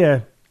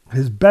Cannonier,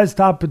 his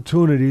best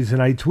opportunities,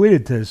 and I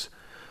tweeted this,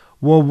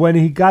 were when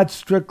he got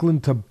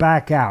Strickland to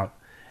back out,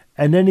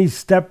 and then he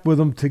stepped with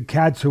him to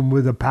catch him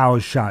with a power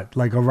shot,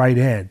 like a right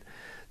hand.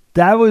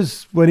 That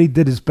was when he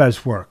did his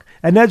best work.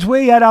 And that's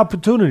where he had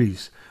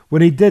opportunities,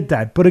 when he did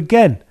that. But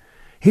again,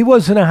 he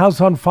wasn't a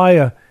house on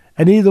fire,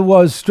 and neither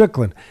was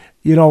Strickland.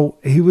 You know,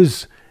 he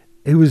was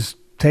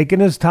taking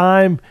his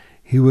time.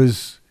 He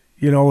was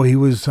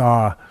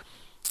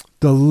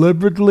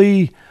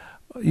deliberately,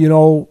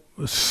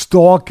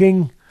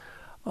 stalking,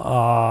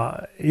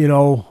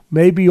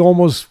 maybe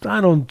almost,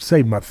 I don't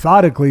say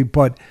methodically,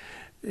 but,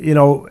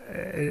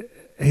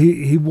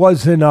 he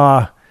wasn't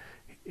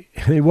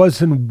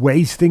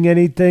wasting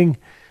anything.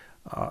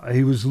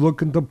 He was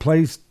looking to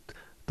place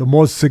the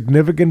most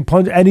significant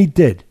punch, and he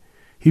did.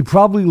 He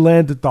probably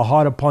landed the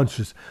harder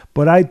punches,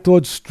 but I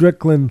thought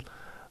Strickland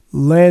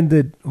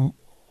landed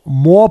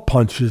more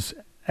punches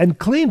and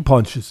clean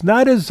punches,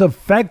 not as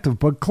effective,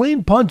 but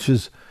clean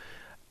punches,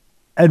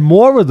 and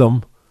more of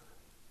them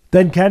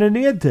than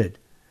Cannonier did.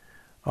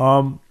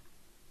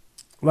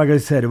 like I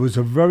said, it was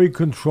a very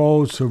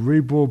controlled,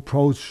 cerebral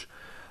approach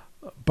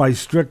by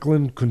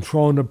Strickland,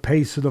 controlling the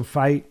pace of the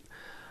fight.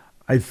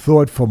 I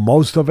thought for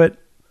most of it,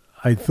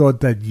 I thought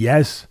that,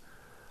 yes,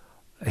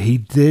 he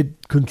did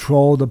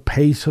control the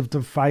pace of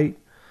the fight.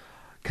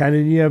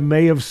 Cannonier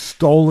may have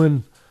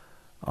stolen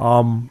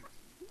I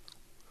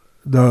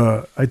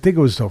think it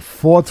was the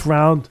fourth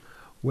round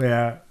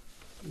where,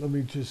 let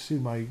me just see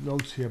my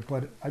notes here,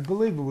 but I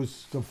believe it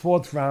was the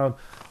fourth round.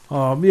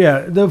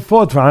 The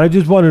fourth round. I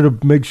just wanted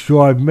to make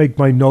sure I make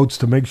my notes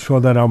to make sure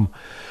that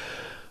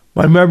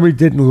my memory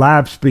didn't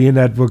lapse, being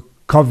that we're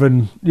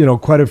covering,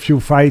 quite a few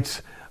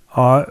fights.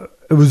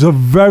 It was a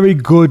very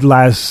good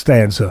last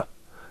stanza.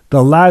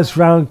 The last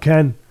round,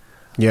 Ken.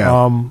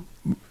 Yeah.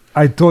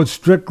 I thought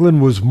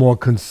Strickland was more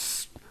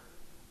consistent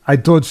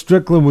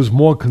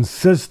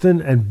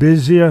and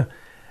busier,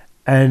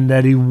 and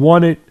that he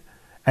won it,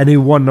 and he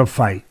won the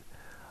fight.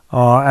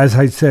 As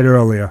I said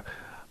earlier.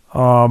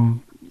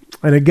 And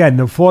again,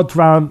 the fourth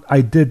round,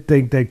 I did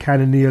think that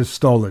Cannonier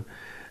stole it.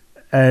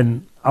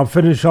 And I'll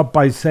finish up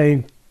by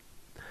saying,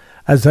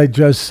 as I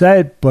just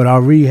said, but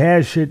I'll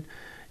rehash it.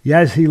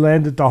 Yes, he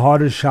landed the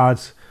hardest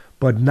shots,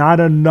 but not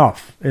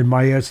enough in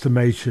my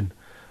estimation.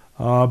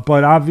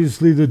 But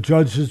obviously the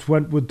judges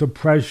went with the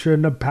pressure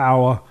and the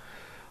power,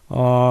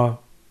 for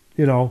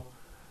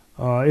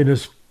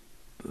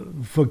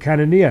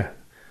Cannonier.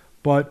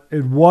 But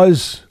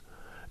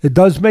it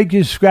does make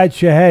you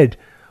scratch your head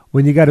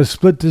when you got a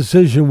split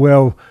decision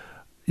where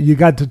you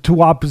got the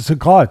two opposite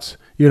cards,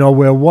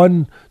 where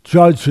one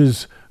judge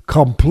is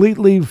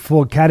completely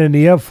for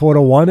Cannonier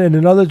 4-1 and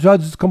another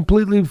judge is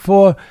completely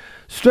for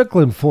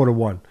Strickland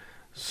 4-1.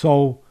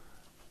 So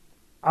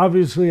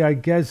obviously I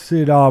guess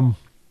it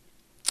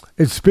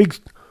speaks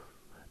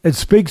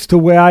to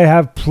where I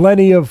have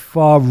plenty of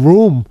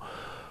room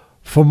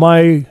for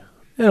my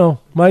opinion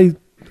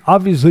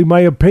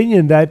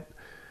that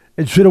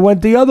it should have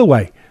went the other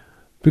way,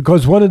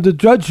 because one of the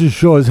judges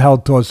sure as hell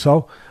thought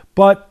so.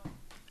 But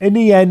in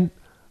the end,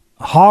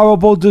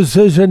 horrible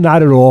decision,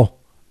 not at all.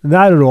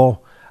 Not at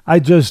all. I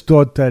just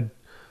thought that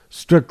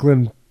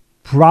Strickland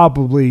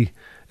probably,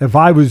 if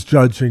I was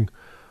judging,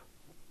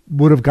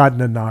 would have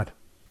gotten a nod.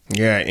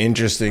 Yeah,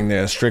 interesting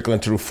there.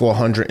 Strickland threw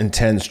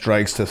 410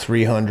 strikes to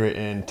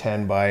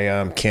 310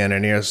 by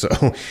Cannonier. So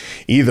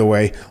either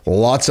way,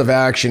 lots of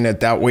action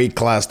at that weight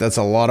class. That's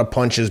a lot of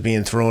punches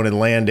being thrown and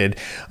landed.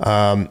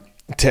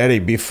 Teddy,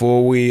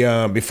 before we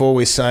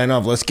sign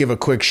off, let's give a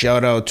quick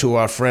shout out to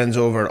our friends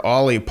over at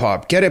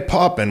Olipop. Get it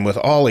poppin' with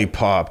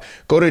Olipop.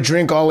 Go to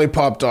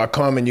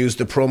drinkolipop.com and use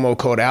the promo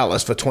code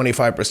Atlas for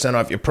 25%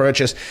 off your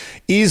purchase.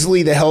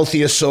 Easily the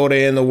healthiest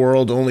soda in the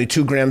world. Only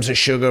 2 grams of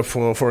sugar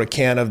for a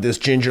can of this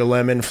ginger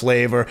lemon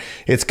flavor.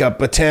 It's got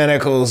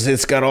botanicals.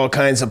 It's got all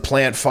kinds of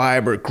plant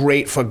fiber.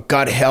 Great for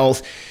gut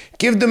health.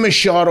 Give them a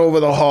shot over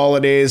the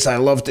holidays. I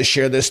love to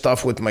share this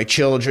stuff with my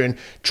children.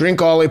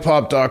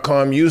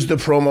 Drinkolipop.com. Use the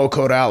promo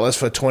code Atlas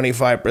for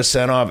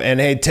 25% off. And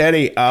hey,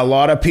 Teddy, a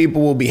lot of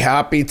people will be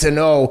happy to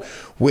know,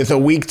 with a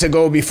week to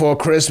go before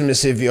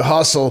Christmas, if you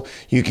hustle,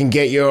 you can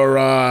get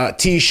your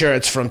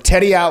t-shirts from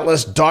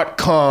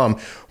teddyatlas.com.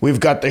 We've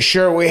got the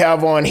shirt we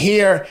have on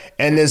here,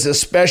 and there's a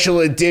special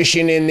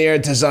edition in there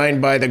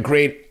designed by the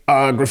great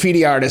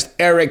graffiti artist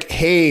Eric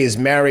Hayes,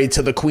 married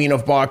to the queen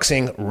of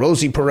boxing,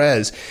 Rosie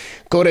Perez.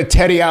 Go to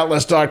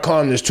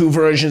teddyatlas.com. There's 2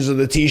 versions of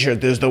the t-shirt.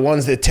 There's the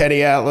ones that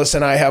Teddy Atlas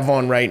and I have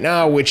on right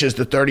now, which is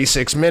the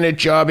 36-minute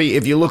jobby.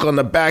 If you look on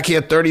the back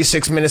here,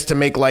 36 minutes to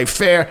make life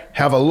fair.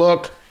 Have a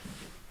look.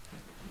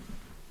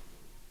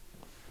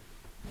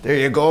 There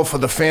you go for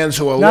the fans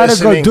who are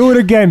listening. Good. Do it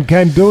again,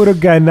 Ken. Do it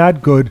again.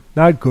 Not good.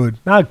 Not good.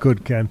 Not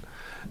good, Ken.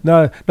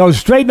 No,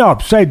 straighten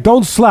up. Say,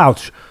 don't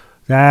slouch.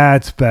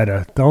 That's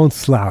better. Don't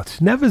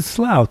slouch. Never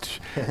slouch.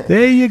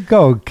 There you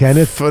go,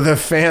 Kenneth. For the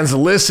fans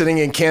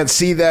listening and can't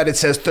see that, it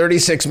says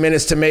 36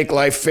 minutes to make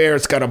life fair.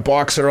 It's got a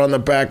boxer on the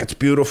back. It's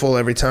beautiful.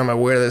 Every time I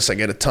wear this, I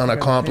get a ton of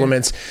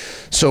compliments.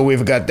 So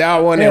we've got that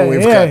one, and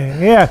we've got...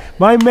 Yeah,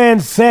 my man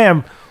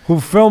Sam, who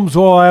films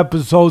all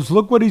episodes,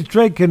 look what he's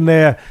drinking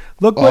there.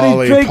 Look what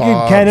he's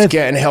drinking, Kenneth. It's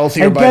getting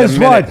healthier by the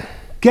minute.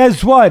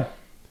 Guess what?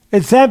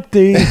 It's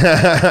empty.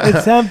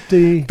 It's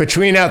empty.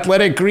 Between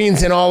Athletic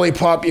Greens and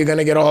Olipop, you're going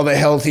to get all the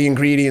healthy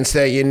ingredients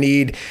that you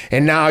need.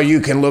 And now you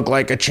can look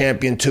like a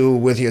champion, too,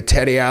 with your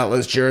Teddy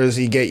Atlas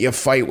jersey. Get your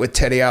Fight with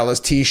Teddy Atlas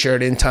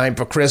t-shirt in time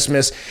for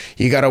Christmas.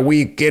 You got a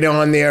week. Get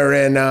on there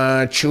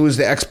and choose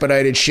the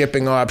expedited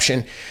shipping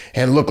option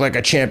and look like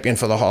a champion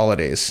for the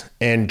holidays.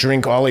 And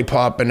drink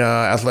Olipop and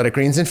Athletic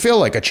Greens and feel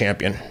like a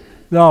champion.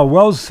 No,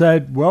 well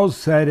said. Well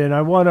said. And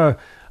I want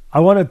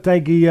to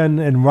thank Ian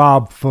and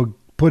Rob for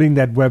putting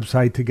that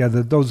website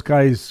together. Those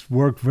guys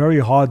worked very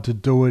hard to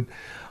do it.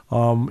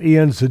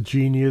 Ian's a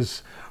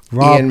genius.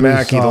 Rob Ian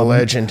Mackey, the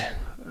legend.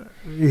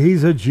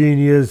 He's a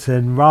genius,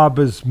 and Rob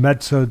is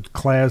Mensa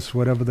class,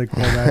 whatever they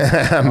call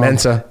that.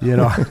 Mensa.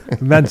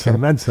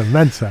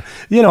 Mensa.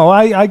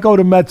 I go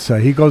to Mensa.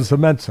 He goes to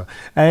Mensa.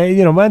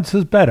 And,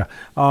 Mensa's better.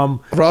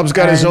 Rob's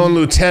got his own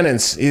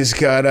lieutenants. He's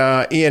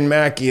got Ian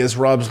Mackey as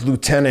Rob's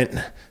lieutenant.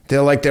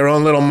 They're like their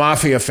own little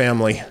mafia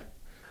family.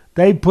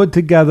 they put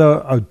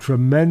together a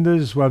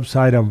tremendous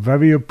website. I'm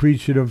very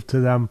appreciative to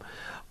them.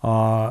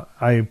 I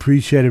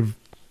appreciate it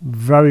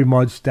very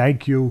much.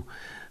 Thank you.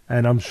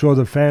 And I'm sure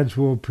the fans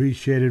will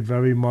appreciate it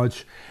very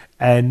much.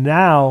 And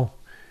now,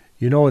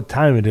 you know what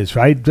time it is,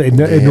 right? In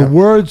the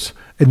words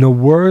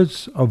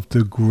of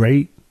the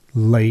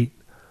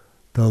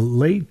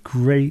late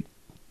great,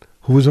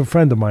 who was a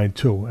friend of mine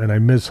too, and I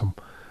miss him,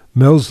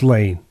 Mills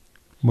Lane,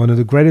 one of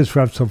the greatest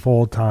refs of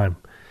all time.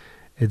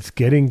 It's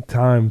getting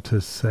time to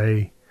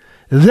say,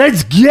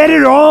 let's get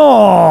it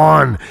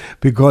on,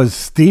 because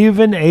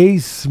Stephen A.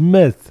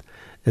 Smith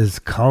is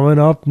coming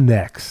up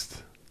next.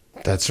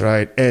 That's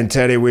right. And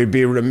Teddy, we'd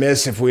be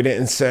remiss if we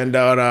didn't send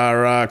out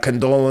our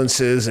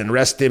condolences and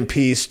rest in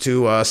peace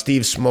to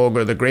Steve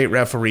Smoger, the great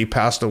referee,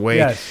 passed away.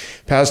 Yes.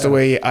 Passed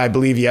away, I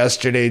believe,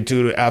 yesterday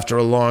after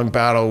a long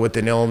battle with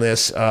an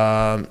illness. Steve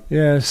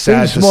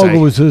Smoger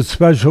was a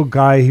special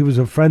guy. He was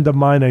a friend of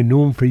mine. I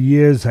knew him for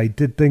years. I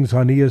did things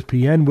on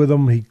ESPN with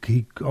him.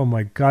 He oh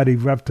my God, he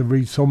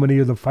refereed so many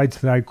of the fights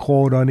that I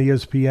called on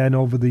ESPN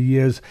over the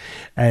years.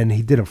 And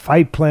he did a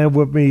fight plan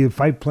with me.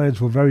 Fight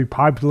plans were very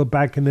popular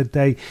back in the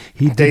day.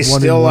 They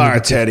still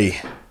are, Teddy.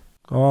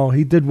 Oh,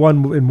 he did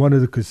one in one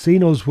of the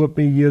casinos with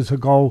me years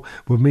ago,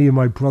 with me and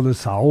my brother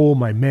Saul,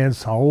 my man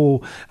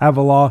Saul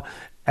Avalar.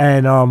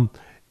 And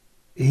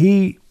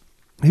he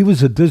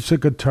was a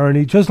district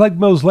attorney, just like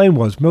Mills Lane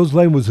was. Mills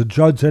Lane was a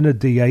judge and a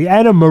DA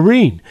and a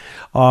Marine.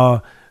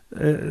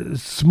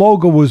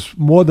 Smoger was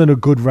more than a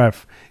good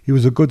ref. He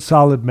was a good,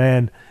 solid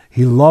man.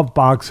 He loved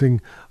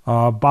boxing.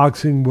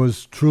 Boxing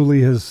was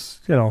truly his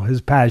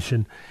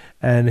passion,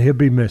 and he'll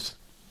be missed.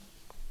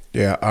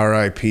 Yeah,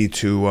 R.I.P.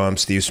 to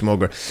Steve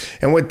Smoger.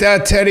 And with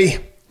that, Teddy,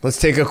 let's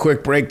take a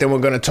quick break. Then we're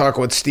going to talk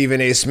with Stephen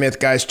A. Smith.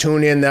 Guys,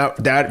 tune in.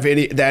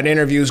 That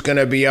interview is going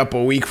to be up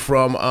a week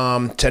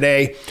from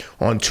today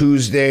on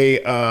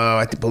Tuesday,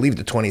 I believe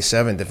the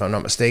 27th, if I'm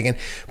not mistaken.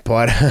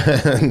 But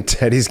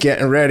Teddy's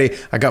getting ready.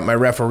 I got my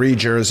referee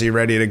jersey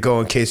ready to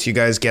go in case you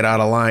guys get out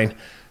of line.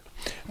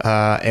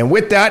 And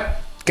with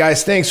that,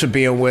 guys, thanks for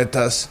being with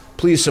us.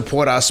 Please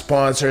support our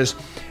sponsors.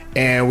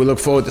 And we look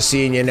forward to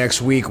seeing you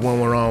next week when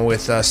we're on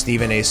with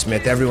Stephen A.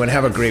 Smith. Everyone,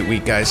 have a great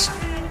week, guys.